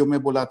पहले वीडियो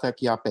में बोला था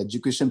कि आप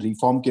एजुकेशन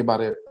रिफॉर्म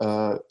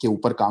के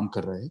ऊपर काम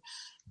कर रहे हैं।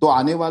 तो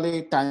आने वाले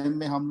टाइम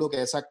में हम लोग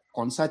ऐसा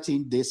कौन सा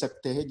चेंज दे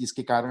सकते हैं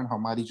जिसके कारण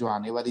हमारी जो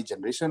आने वाली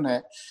जनरेशन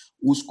है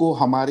उसको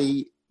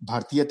हमारी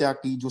भारतीयता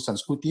की जो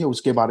संस्कृति है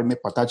उसके बारे में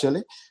पता चले,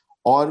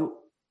 और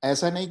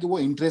ऐसा नहीं कि वो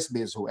इंटरेस्ट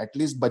बेस्ड हो।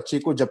 एटलीस्ट बच्चे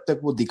को जब तक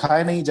वो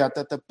दिखाया नहीं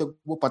जाता तब तक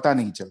वो पता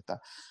नहीं चलता।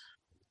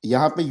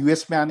 यहाँ पे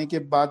यूएस में आने के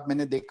बाद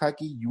मैंने देखा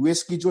कि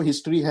यूएस की जो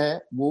हिस्ट्री है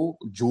वो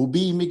जो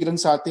भी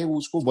इमिग्रेंट्स आते हैं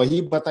उसको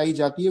वही बताई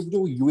जाती है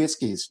जो यूएस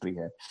की हिस्ट्री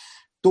है।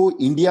 तो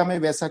इंडिया में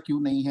वैसा क्यों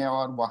नहीं है,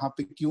 और वहां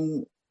पे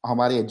क्यों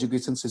हमारे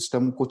एजुकेशन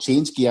सिस्टम को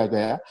चेंज किया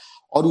गया,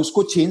 और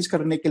उसको चेंज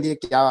करने के लिए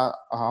क्या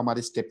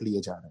हमारे स्टेप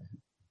लिए जा रहे हैं?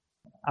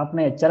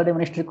 आपने एचआरडी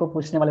मिनिस्ट्री को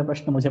पूछने वाले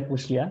प्रश्न मुझे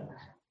पूछ लिया,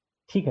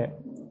 ठीक है।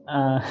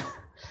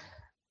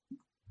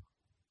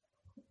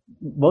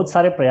 बहुत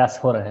सारे प्रयास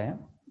हो रहे हैं।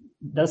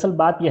 दरअसल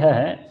बात यह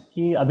है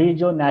कि अभी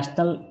जो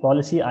नेशनल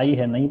पॉलिसी आई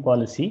है, नई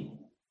पॉलिसी,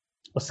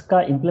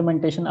 उसका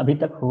इम्प्लीमेंटेशन अभी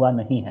तक हुआ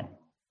नहीं है।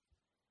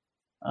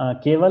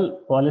 केवल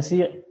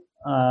पॉलिसी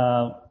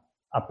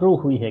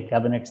अप्रूव हुई है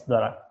कैबिनेट्स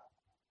द्वारा।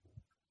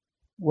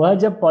 वह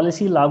जब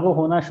पॉलिसी लागू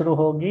होना शुरू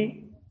होगी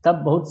तब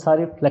बहुत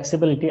सारी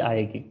फ्लेक्सिबिलिटी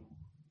आएगी।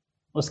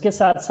 उसके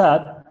साथ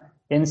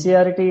साथ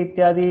एनसीईआरटी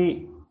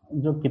इत्यादि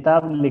जो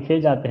किताब लिखे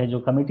जाते हैं, जो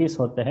कमिटीज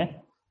होते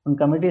हैं, उन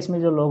कमिटीज में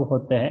जो लोग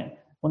होते हैं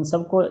उन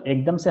सबको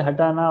एकदम से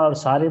हटाना और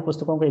सारे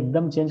पुस्तकों को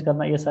एकदम चेंज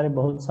करना, ये सारे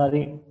बहुत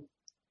सारी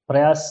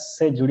प्रयास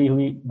से जुड़ी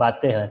हुई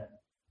बातें हैं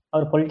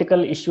और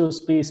पॉलिटिकल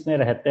इश्यूज भी इसमें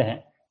रहते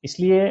हैं।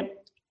 इसलिए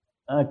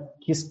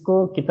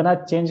किसको कितना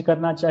चेंज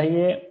करना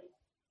चाहिए,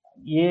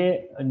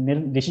 ये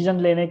डिसीजन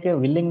लेने के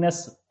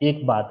विलिंगनेस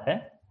एक बात है,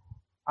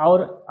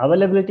 और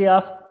availability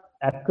of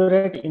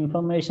accurate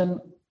information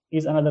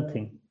is another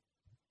thing.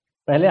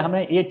 पहले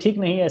हमें ये ठीक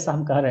नहीं है ऐसा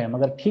हम कह रहे हैं,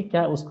 मगर ठीक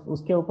क्या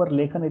उसके ऊपर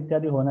लेखन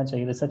इत्यादि होना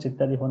चाहिए, रिसर्च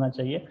इत्यादि होना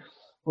चाहिए।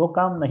 वो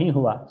काम नहीं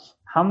हुआ।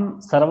 हम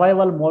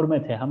सर्वाइवल मोड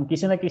में थे। हम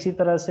किसी न किसी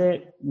तरह से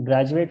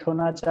ग्रेजुएट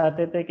होना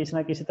चाहते थे, किसी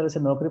न किसी तरह से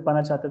नौकरी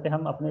पाना चाहते थे।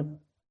 हम अपने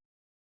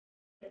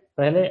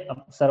पहले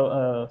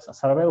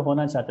सर्वाइव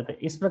होना चाहते थे।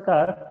 इस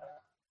प्रकार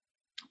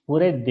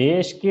पूरे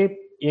देश के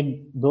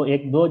एक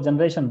दो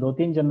जनरेशन,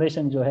 2-3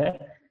 जनरेशन जो है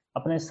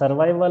अपने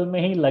सर्वाइवल में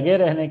ही लगे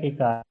रहने के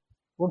कारण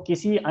वो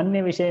किसी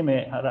अन्य विषय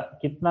में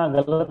कितना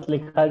गलत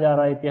लिखा जा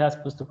रहा है इतिहास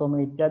पुस्तकों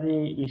में इत्यादि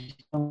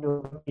विषयों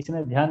को किसी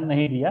ने ध्यान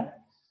नहीं दिया।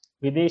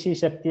 विदेशी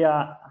शक्तियां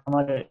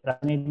हमारे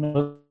राजनीति में,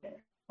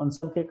 उन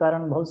सब के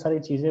कारण बहुत सारी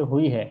चीजें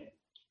हुई है।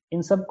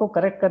 इन सब को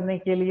करेक्ट करने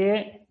के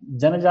लिए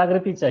जन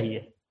जागृति चाहिए।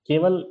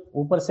 केवल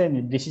ऊपर से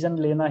डिसीजन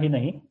लेना ही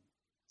नहीं,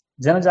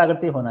 जन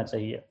जागृति होना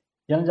चाहिए।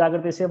 जन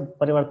जागृति से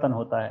परिवर्तन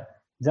होता है।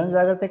 जन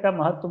जागृति का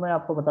महत्व मैं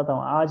आपको बताता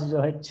हूँ। आज जो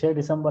है 6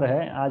 दिसंबर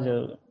है, आज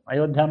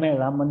अयोध्या में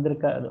राम मंदिर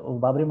का,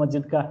 बाबरी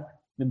मस्जिद का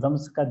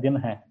विध्वंस का दिन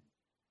है।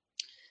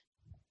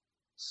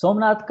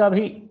 सोमनाथ का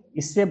भी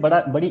इससे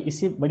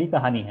बड़ी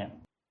कहानी है,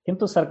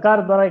 किंतु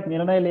सरकार द्वारा एक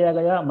निर्णय लिया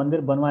गया,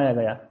 मंदिर बनवाया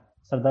गया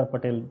सरदार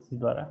पटेल जी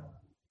द्वारा,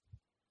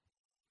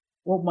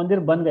 वो मंदिर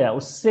बन गया।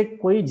 उससे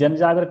कोई जन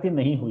जागृति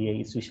नहीं हुई है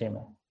इस विषय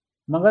में।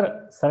 मगर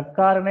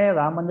सरकार ने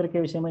राम मंदिर के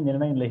विषय में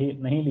निर्णय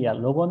नहीं लिया,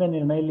 लोगों ने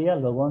निर्णय लिया,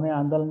 लोगों ने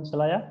आंदोलन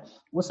चलाया।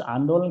 उस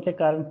आंदोलन के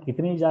कारण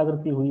कितनी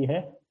जागृति हुई है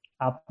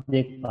आप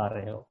देख पा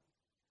रहे हो।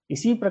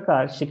 इसी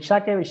प्रकार शिक्षा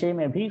के विषय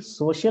में भी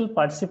सोशल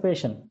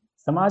पार्टिसिपेशन,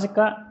 समाज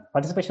का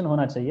पार्टिसिपेशन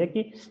होना चाहिए कि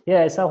ये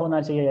ऐसा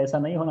होना चाहिए, ऐसा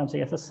नहीं होना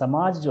चाहिए। ऐसा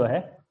समाज जो है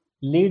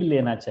लीड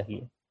लेना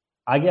चाहिए,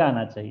 आगे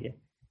आना चाहिए।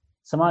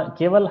 समाज,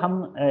 केवल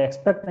हम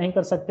एक्सपेक्ट नहीं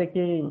कर सकते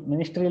कि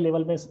मिनिस्ट्री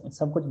लेवल में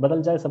सब कुछ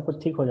बदल जाए, सब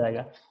कुछ ठीक हो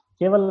जाएगा।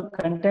 केवल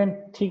कंटेंट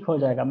ठीक हो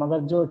जाएगा, मगर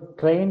जो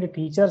ट्रेन्ड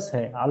टीचर्स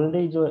है,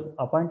 ऑलरेडी जो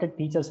अपॉइंटेड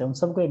टीचर्स है, उन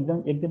सबको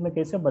एकदम एक दिन में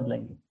कैसे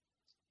बदलेंगे?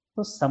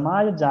 तो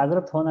समाज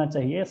जागृत होना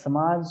चाहिए।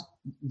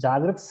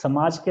 जागृत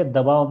समाज के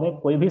दबाव में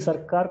कोई भी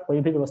सरकार,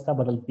 कोई भी व्यवस्था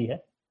बदलती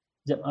है।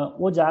 जब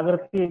वो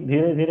जागृति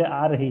धीरे धीरे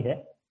आ रही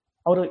है,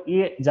 और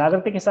ये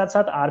जागृति के साथ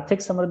साथ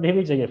आर्थिक समृद्धि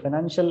भी चाहिए,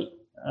 फाइनेंशियल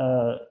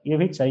ये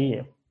भी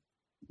चाहिए।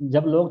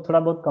 जब लोग थोड़ा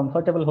बहुत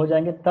कंफर्टेबल हो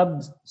जाएंगे तब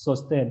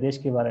सोचते हैं देश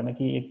के बारे में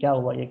कि ये क्या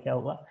हुआ, ये क्या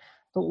हुआ।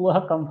 तो वह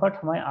कंफर्ट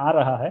हमें आ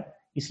रहा है,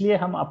 इसलिए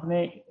हम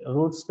अपने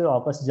रूट्स पे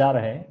वापस जा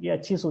रहे हैं। ये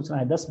अच्छी सूचना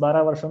है।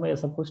 10-12 वर्षों में ये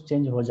सब कुछ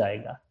चेंज हो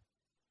जाएगा।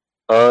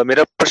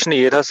 मेरा प्रश्न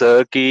ये था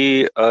सर कि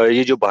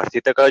ये जो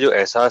भारतीयता का जो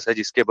एहसास है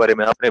जिसके बारे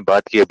में आपने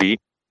बात की अभी,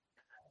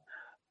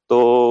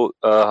 तो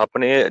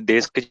अपने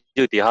देश के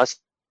जो इतिहास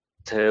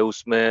है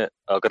उसमें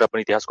अगर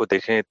अपने इतिहास को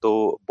देखें तो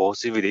बहुत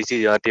सी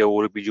विदेशी जातियां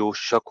और भी जो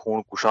शक,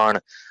 खून, कुषाण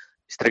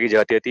इस तरह की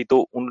जातियां थी, तो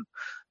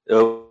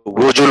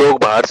वो जो लोग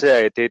बाहर से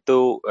आए थे तो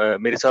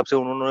मेरे हिसाब से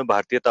उन्होंने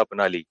भारतीयता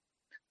अपना ली।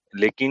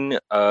 लेकिन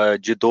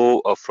जो दो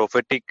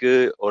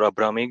प्रोफेटिक और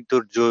अब्राहमिक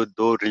जो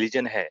दो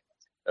रिलीजन है,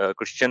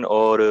 क्रिश्चियन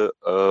और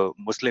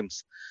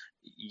मुस्लिम्स,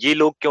 ये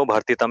लोग क्यों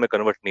भारतीयता में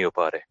कन्वर्ट नहीं हो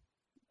पा रहे?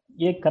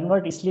 ये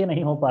कन्वर्ट इसलिए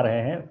नहीं हो पा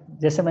रहे हैं,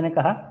 जैसे मैंने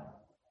कहा,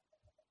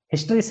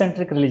 हिस्ट्री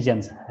सेंट्रिक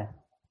रिलीजन्स है।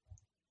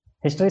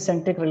 हिस्ट्री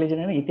सेंट्रिक रिलीजन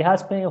है,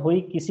 इतिहास में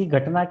हुई किसी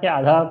घटना के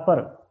आधार पर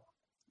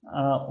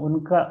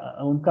उनका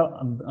उनका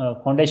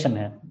फाउंडेशन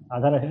है,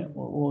 आधार है,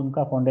 वो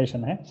उनका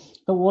फाउंडेशन है।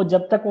 तो वो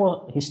जब तक वो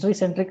हिस्ट्री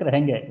सेंट्रिक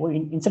रहेंगे, वो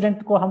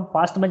इंसिडेंट को हम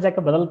पास्ट में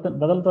जाकर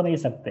बदल तो नहीं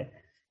सकते,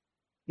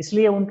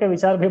 इसलिए उनके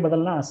विचार भी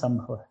बदलना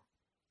असंभव है।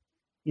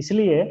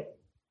 इसलिए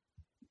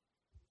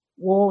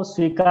वो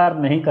स्वीकार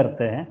नहीं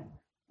करते हैं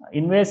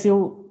इन्वेसिव,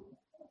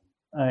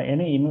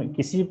 यानी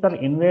किसी पर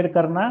इन्वेड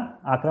करना,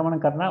 आक्रमण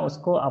करना,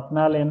 उसको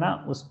अपना लेना,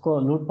 उसको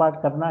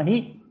लूटपाट करना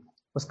ही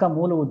उसका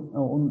मूल,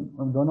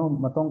 उन दोनों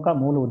मतों का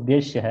मूल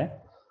उद्देश्य है।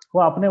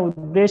 वो अपने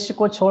उद्देश्य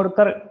को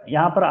छोड़कर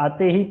यहाँ पर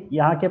आते ही,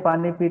 यहाँ के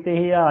पानी पीते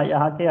ही या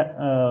यहाँ के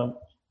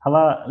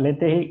हवा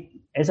लेते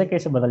ही ऐसे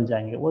कैसे बदल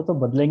जाएंगे? वो तो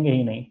बदलेंगे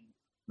ही नहीं,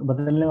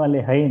 बदलने वाले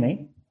है ही नहीं।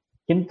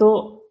 किंतु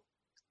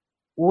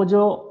वो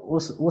जो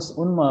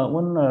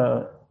उन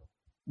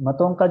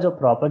मतों का जो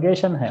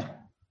प्रोपगेशन है,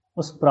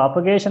 उस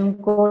प्रोपगेशन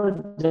को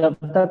जब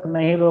तक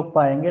नहीं रोक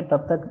पाएंगे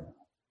तब तक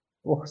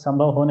वो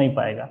संभव हो नहीं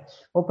पाएगा।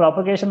 वो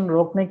प्रोपगेशन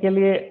रोकने के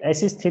लिए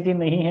ऐसी स्थिति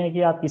नहीं है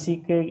कि आप किसी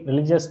के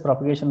रिलीजियस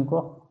प्रोपगेशन को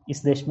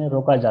इस देश में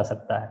रोका जा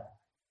सकता है।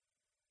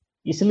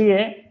 इसलिए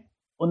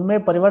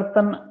उनमें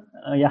परिवर्तन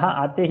यहाँ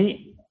आते ही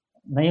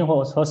नहीं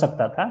हो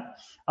सकता था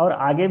और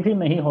आगे भी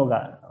नहीं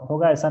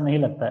होगा ऐसा नहीं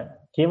लगता है।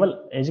 केवल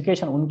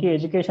एजुकेशन, उनकी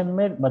एजुकेशन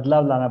में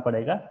बदलाव लाना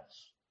पड़ेगा,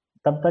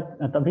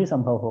 तभी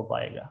संभव हो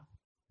पाएगा।